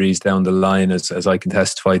hip injuries down the line, as I can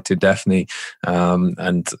testify to, definitely.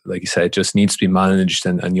 And like you said, it just needs to be managed,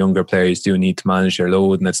 and younger players do need to manage their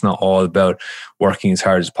load. And it's not all about working as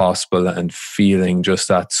hard as possible and feeling just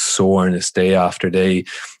that soreness day after day.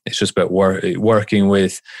 It's just about working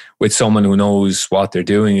with someone who knows what they're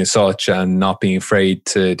doing as such, and not being afraid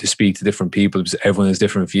to speak to different people, because everyone has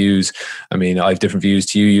different views. I mean, I have different views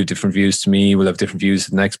to you, you have different views to me, we'll have different views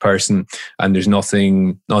to the next person, and there's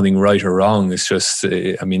nothing right or wrong. It's just,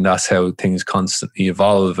 I mean, that's how things constantly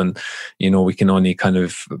evolve. And, you know, we can only kind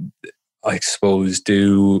of, I suppose,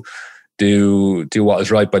 do do what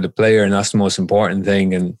is right by the player, and that's the most important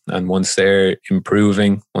thing. And once they're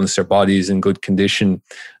improving, once their body is in good condition,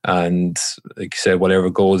 and like you said, whatever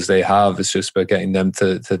goals they have, it's just about getting them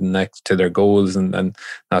to their goals, and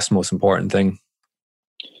that's the most important thing.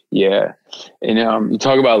 Yeah. And you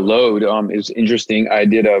talk about load. It was interesting. I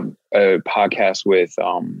did a podcast with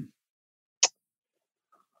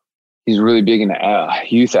he's really big in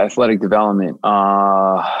youth athletic development.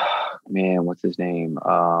 Man, what's his name?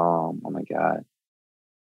 Oh my God.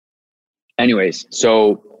 Anyways,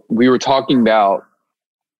 so we were talking about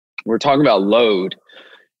load,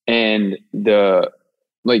 and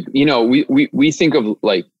we think of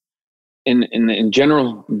like in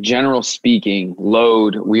general speaking,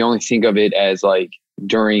 load, we only think of it as like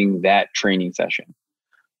during that training session.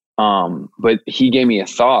 But he gave me a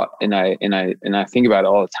thought, and I think about it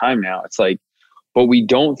all the time now. It's like, but we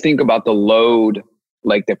don't think about the load,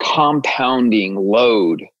 like the compounding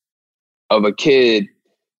load of a kid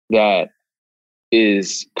that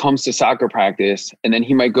comes to soccer practice, and then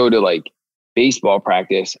he might go to like baseball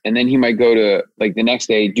practice, and then he might go to like the next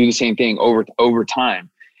day, do the same thing over time.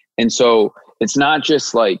 And so it's not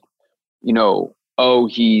just like,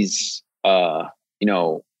 he's,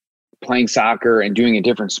 playing soccer and doing a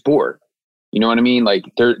different sport. You know what I mean? Like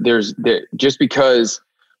there's just because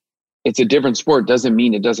it's a different sport doesn't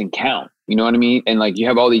mean it doesn't count. You know what I mean? And like you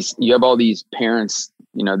have all these parents,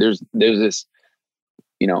 there's this,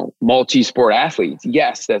 multi-sport athletes.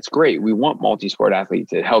 Yes, that's great. We want multi-sport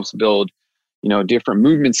athletes. It helps build, different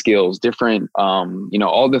movement skills, different,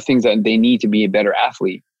 all the things that they need to be a better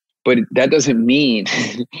athlete. But that doesn't mean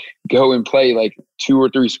go and play like 2 or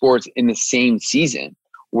 3 sports in the same season.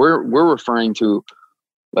 We're referring to,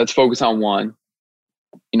 let's focus on one.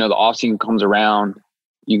 The off season comes around,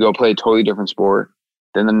 you go play a totally different sport.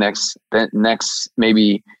 Then the next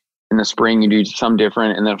maybe in the spring you do some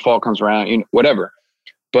different, and then fall comes around, whatever.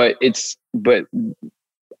 But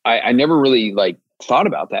I never really like thought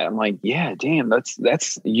about that. I'm like, yeah, damn,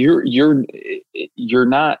 that's you're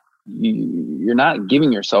not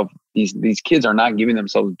giving yourself, these kids are not giving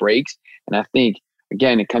themselves breaks. And I think,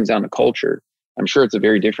 again, it comes down to culture. I'm sure it's a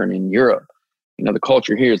very different in Europe. The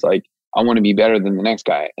culture here is like, I want to be better than the next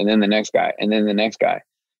guy, and then the next guy, and then the next guy.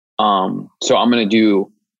 So I'm going to do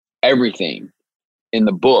everything in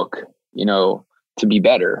the book, to be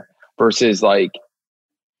better, versus like,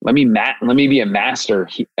 let me be a master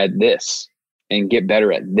at this and get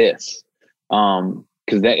better at this.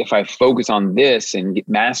 Because that if I focus on this and get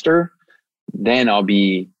master, then I'll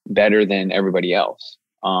be better than everybody else.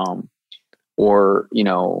 Or,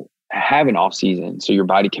 have an off season so your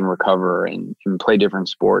body can recover and play different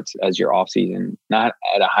sports as your off season, not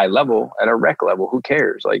at a high level, at a rec level. Who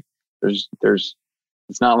cares? Like it's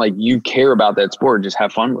not like you care about that sport. Just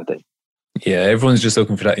have fun with it. Yeah, everyone's just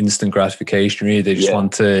looking for that instant gratification, really. They just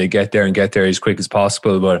want to get there as quick as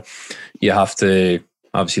possible. But you have to,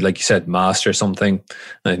 obviously, like you said, master something.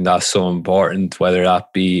 I think that's so important, whether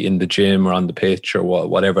that be in the gym or on the pitch or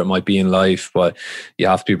whatever it might be in life. But you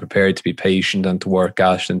have to be prepared to be patient and to work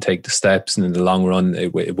at it and take the steps. And in the long run,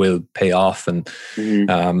 it will pay off. And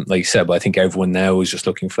like you said, but I think everyone now is just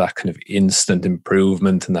looking for that kind of instant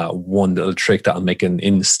improvement and that one little trick that'll make an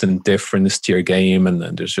instant difference to your game. And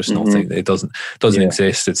there's just nothing. It doesn't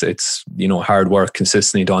exist. It's hard work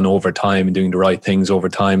consistently done over time and doing the right things over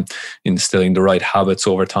time, instilling the right habits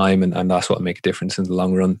over time, and that's what will make a difference in the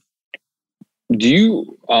long run. Do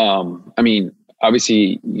you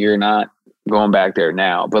obviously you're not going back there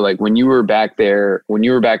now, but like when you were back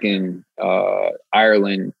in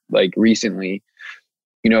Ireland, like recently,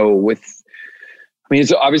 it's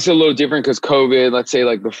obviously a little different because COVID, let's say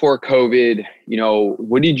like before COVID,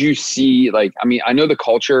 what did you see? Like, I know the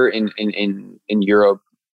culture in Europe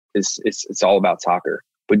it's all about soccer,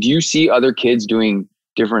 but do you see other kids doing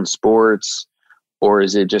different sports? Or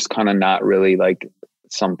is it just kind of not really like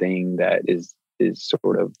something that is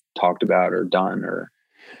sort of talked about or done or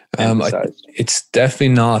emphasized? It's definitely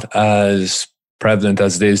not as prevalent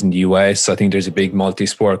as it is in the US. I think there's a big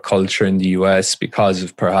multi-sport culture in the US because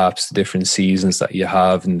of perhaps the different seasons that you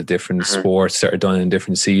have and the different sports that are done in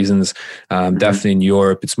different seasons. Definitely in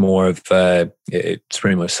Europe, it's more of it's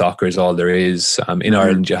pretty much soccer is all there is. In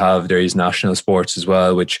Ireland, there is national sports as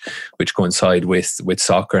well, which coincide with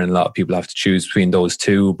soccer, and a lot of people have to choose between those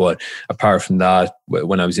two. But apart from that,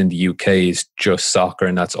 when I was in the UK, it's just soccer,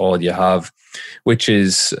 and that's all you have. Which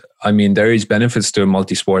is, there is benefits to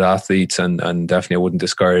multi-sport athletes, and definitely I wouldn't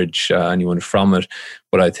discourage anyone from it.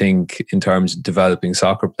 But I think in terms of developing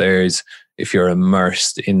soccer players, if you're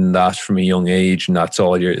immersed in that from a young age, and that's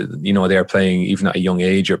all they're playing, even at a young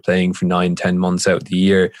age, you're playing for 9-10 months out of the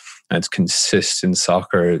year, and it's consistent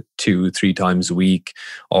soccer 2-3 times a week,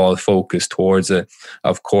 all focused towards it,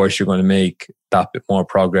 of course you're going to make that bit more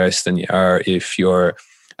progress than you are if you're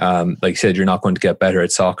like I said, you're not going to get better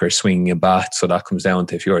at soccer swinging a bat. So that comes down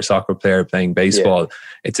to, if you're a soccer player playing baseball,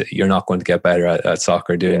 you're not going to get better at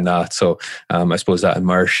soccer doing that. So I suppose that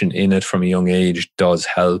immersion in it from a young age does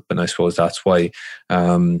help. And I suppose that's why,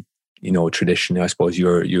 traditionally, I suppose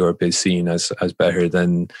Europe is seen as better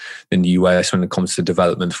than the US when it comes to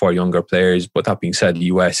development for younger players. But that being said, the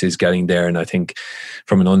US is getting there, and I think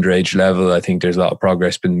from an underage level, I think there's a lot of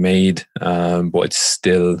progress been made, but it's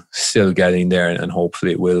still getting there, and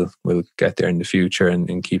hopefully it will get there in the future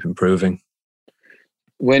and keep improving.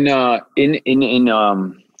 When in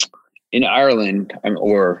Ireland,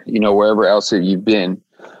 or wherever else that you've been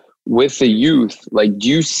with the youth, like, do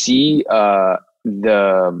you see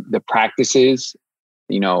the practices,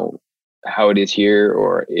 how it is here,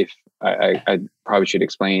 or if I probably should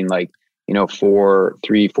explain, like, 4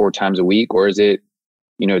 times a week, or is it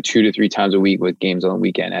 2 to 3 times a week with games on the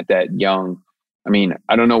weekend at that young? I mean,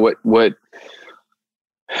 I don't know what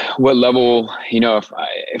level,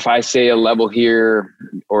 if I say a level here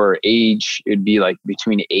or age, it'd be like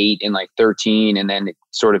between 8 and like 13, and then it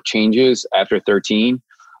sort of changes after 13.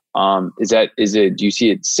 Do you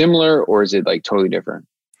see it similar, or is it like totally different?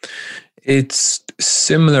 It's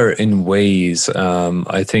similar in ways.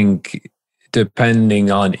 I think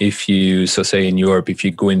depending on say in Europe, if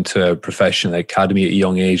you go into a professional academy at a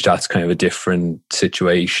young age, that's kind of a different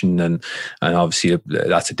situation. And obviously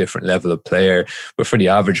that's a different level of player. But for the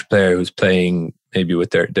average player who's playing maybe with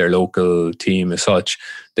their local team as such,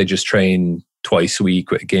 they just train twice a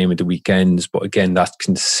week with a game at the weekends. But again, that's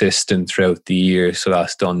consistent throughout the year. So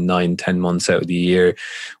that's done 9-10 months out of the year.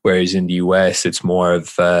 Whereas in the US, it's more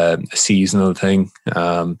of a seasonal thing.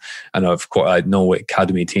 And of course, I know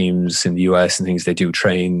academy teams in the US and things, they do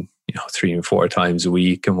train, 3 and 4 times a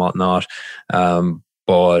week and whatnot.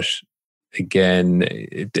 But again,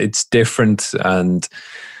 it's different. And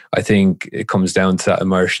I think it comes down to that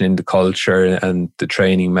immersion in the culture and the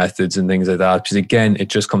training methods and things like that. Because again, it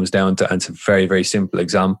just comes down to, and it's a very, very simple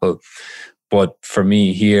example. But for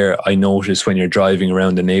me here, I notice when you're driving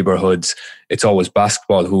around the neighborhoods, it's always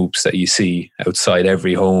basketball hoops that you see outside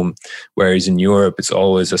every home. Whereas in Europe, it's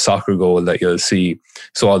always a soccer goal that you'll see.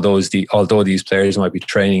 So although these players might be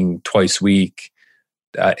training twice a week,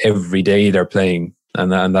 every day they're playing. And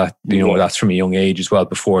that, that's from a young age as well,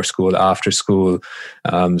 before school, after school.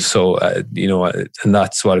 And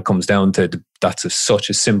that's what it comes down to. That's such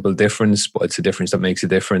a simple difference, but it's a difference that makes a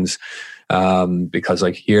difference. Because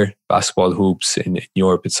like here, basketball hoops, in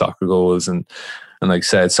Europe, it's soccer goals. And like I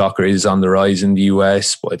said, soccer is on the rise in the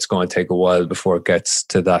US, but it's going to take a while before it gets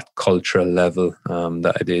to that cultural level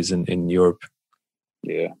that it is in Europe.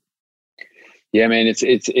 Yeah. Yeah, man, it's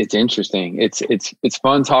interesting. It's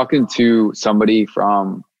fun talking to somebody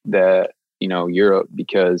from Europe,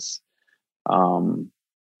 because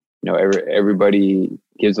everybody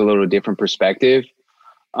gives a little different perspective.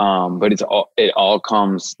 But it all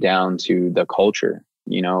comes down to the culture.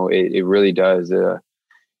 It really does.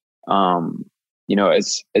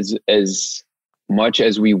 As much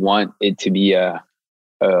as we want it to be a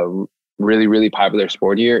really, really popular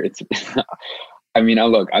sport here, it's I mean,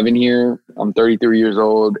 I've been here, I'm 33 years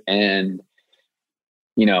old, and,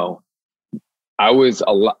 I was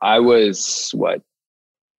what,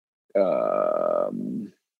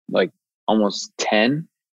 like almost 10?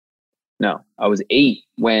 No, I was 8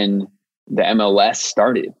 when the MLS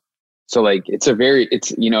started. So like, it's only,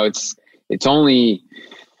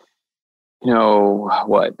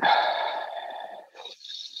 what?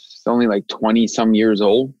 It's only like 20 some years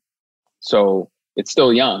old. So it's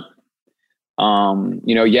still young.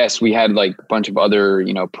 Yes, we had like a bunch of other,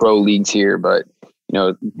 pro leagues here, but,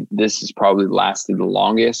 this has probably lasted the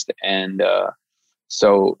longest. And,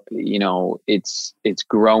 so, it's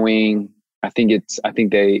growing. I think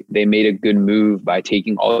they made a good move by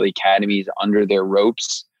taking all the academies under their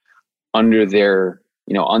ropes, under their,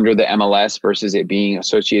 under the MLS, versus it being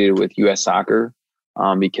associated with US soccer.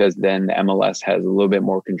 Because then the MLS has a little bit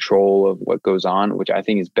more control of what goes on, which I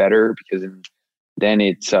think is better, because then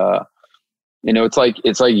it's,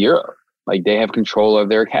 it's like Europe. Like, they have control of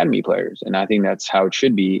their academy players. And I think that's how it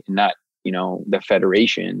should be, not, the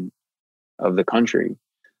federation of the country.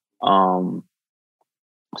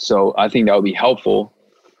 So I think that would be helpful.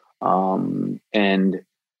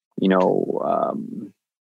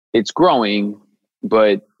 It's growing,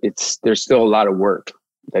 but there's still a lot of work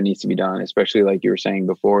that needs to be done, especially like you were saying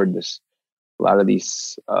before, a lot of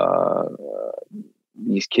these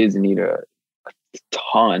kids need a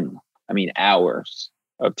ton, hours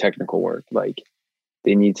of technical work. Like,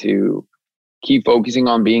 They need to keep focusing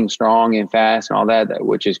on being strong and fast and all that,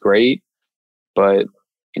 which is great. But,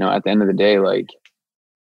 you know, at the end of the day, like,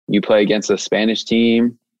 you play against a Spanish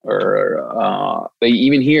team or like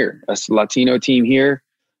even here, a Latino team here,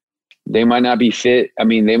 they might not be fit. I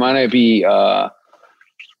mean, they might not be,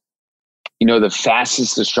 you know, the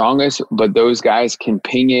fastest, the strongest, but those guys can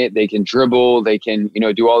ping it. They can dribble. They can, you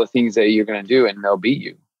know, do all the things that you're going to do, and they'll beat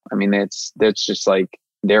you. I mean, that's just like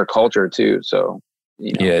their culture too. So,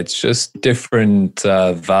 you know. Yeah, it's just different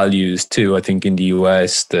values too. I think in the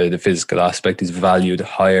US, the physical aspect is valued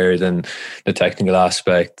higher than the technical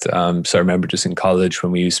aspect. So I remember just in college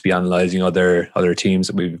when we used to be analysing other teams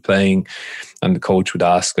that we'd be playing, and the coach would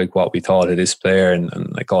ask like what we thought of this player, and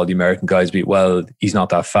like all the American guys be, well, he's not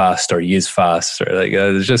that fast, or he is fast, or like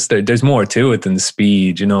there's just there's more to it than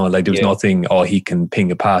speed, you know. Like there was nothing, oh, he can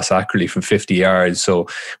ping a pass accurately from 50 yards, so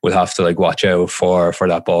we'll have to like watch out for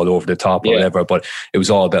that ball over the top or whatever. But it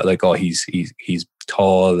was all about like, oh, he's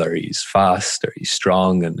tall, or he's fast, or he's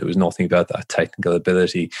strong, and there was nothing about that technical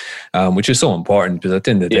ability, which is so important, because at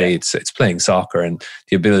the end of the day, it's playing soccer, and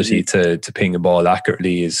the ability to ping a ball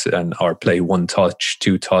accurately or play one touch,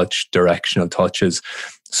 two touch, directional touches,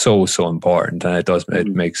 so important, and it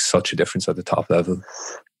makes such a difference at the top level.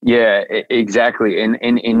 Yeah, exactly.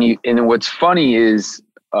 And what's funny is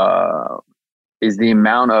the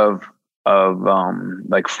amount of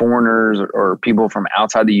like foreigners or people from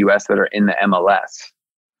outside the US that are in the MLS.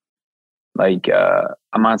 Like,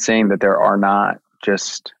 I'm not saying that there are not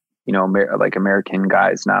just, you know, like American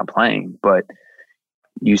guys not playing, but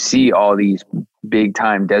you see all these big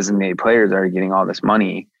time designated players that are getting all this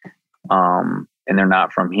money, and they're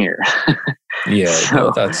not from here. Yeah, so,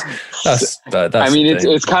 no, that's I mean,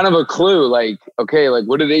 it's kind of a clue. Like, okay, like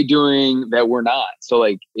what are they doing that we're not? So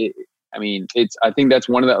like, I think that's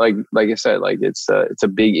one of the, like I said, like it's a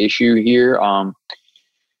big issue here.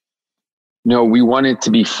 You know, we want it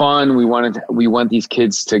to be fun. We want these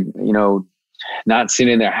kids to, you know, not sit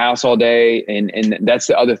in their house all day. And that's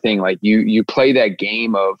the other thing. Like you play that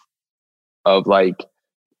game of like,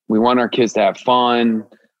 we want our kids to have fun,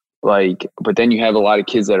 like, but then you have a lot of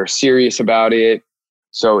kids that are serious about it.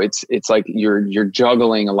 So it's like you're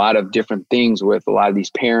juggling a lot of different things with a lot of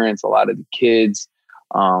these parents, a lot of the kids.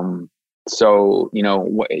 So, you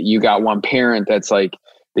know, you got one parent that's like,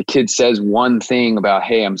 the kid says one thing about,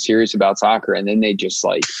 hey, I'm serious about soccer. And then they just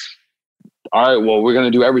like, all right, well, we're going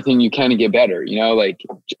to do everything you can to get better, you know, like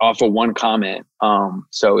off of one comment.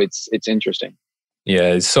 So it's interesting.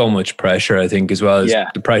 Yeah, it's so much pressure, I think, as well as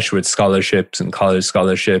the pressure with scholarships and college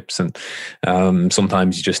scholarships, and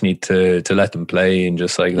sometimes you just need to let them play and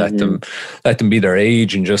just like let them be their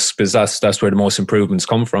age, and just because that's where the most improvements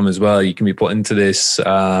come from as well. You can be put into this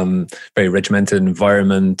very regimented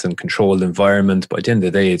environment and controlled environment, but at the end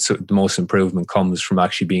of the day, the most improvement comes from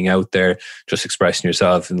actually being out there, just expressing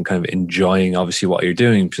yourself and kind of enjoying obviously what you're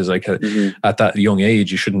doing. Because like at that young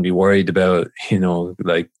age, you shouldn't be worried about, you know,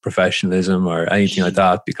 like professionalism or anything like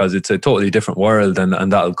that, because it's a totally different world, and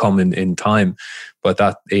that'll come in time. But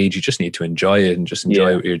that age, you just need to enjoy it and just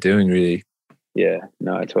enjoy what you're doing, really. Yeah,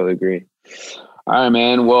 no, I totally agree. All right,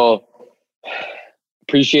 man. Well,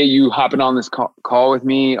 appreciate you hopping on this call with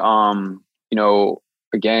me. You know,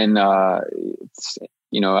 again, it's,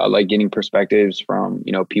 you know, I like getting perspectives from,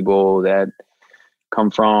 you know, people that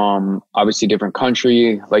come from obviously different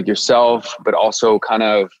country like yourself, but also kind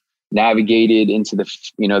of navigated into the,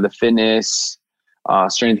 you know, the fitness,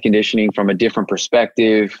 strength conditioning from a different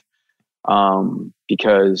perspective,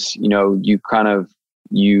 because, you know,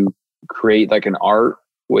 you create like an art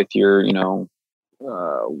with your, you know,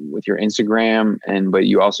 with your Instagram, but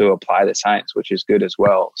you also apply the science, which is good as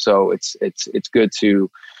well. So it's good to,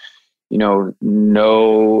 you know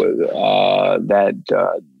that,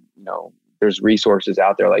 you know, there's resources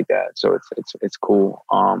out there like that. So it's cool.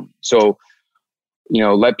 So, you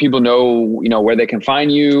know, let people know, you know, where they can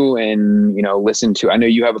find you, and, you know, listen to, I know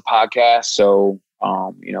you have a podcast, so,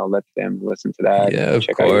 you know, let them listen to that. Yeah, of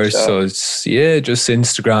course. So it's, just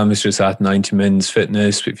Instagram is just at 90 Minutes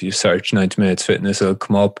Fitness. If you search 90 Minutes Fitness, it'll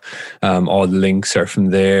come up. All the links are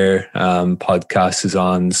from there. Podcast is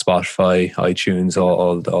on Spotify, iTunes,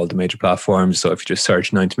 all the major platforms. So if you just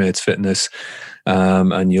search 90 Minutes Fitness,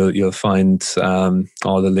 and you'll find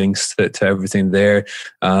all the links to everything there.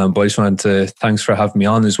 But I just wanted to thanks for having me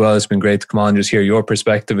on as well. It's been great to come on and just hear your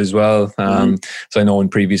perspective as well. So I know in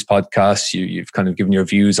previous podcasts you've kind of given your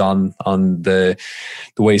views on the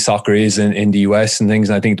way soccer is in the US and things.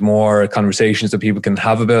 And I think the more conversations that people can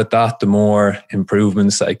have about that, the more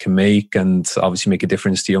improvements that it can make, and obviously make a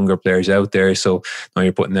difference to younger players out there. So now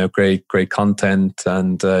you're putting out great content,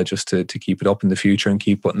 and just to keep it up in the future and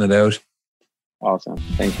keep putting it out. Awesome.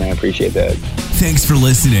 Thanks, man. I appreciate that. Thanks for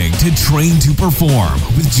listening to Train to Perform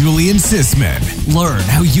with Julian Sisman. Learn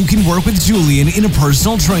how you can work with Julian in a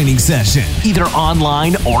personal training session, either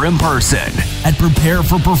online or in person, at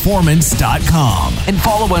prepareforperformance.com. And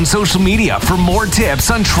follow on social media for more tips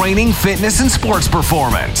on training, fitness, and sports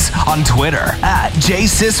performance. On Twitter at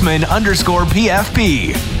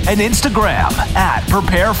jsisman_PFP and Instagram at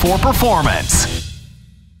prepareforperformance.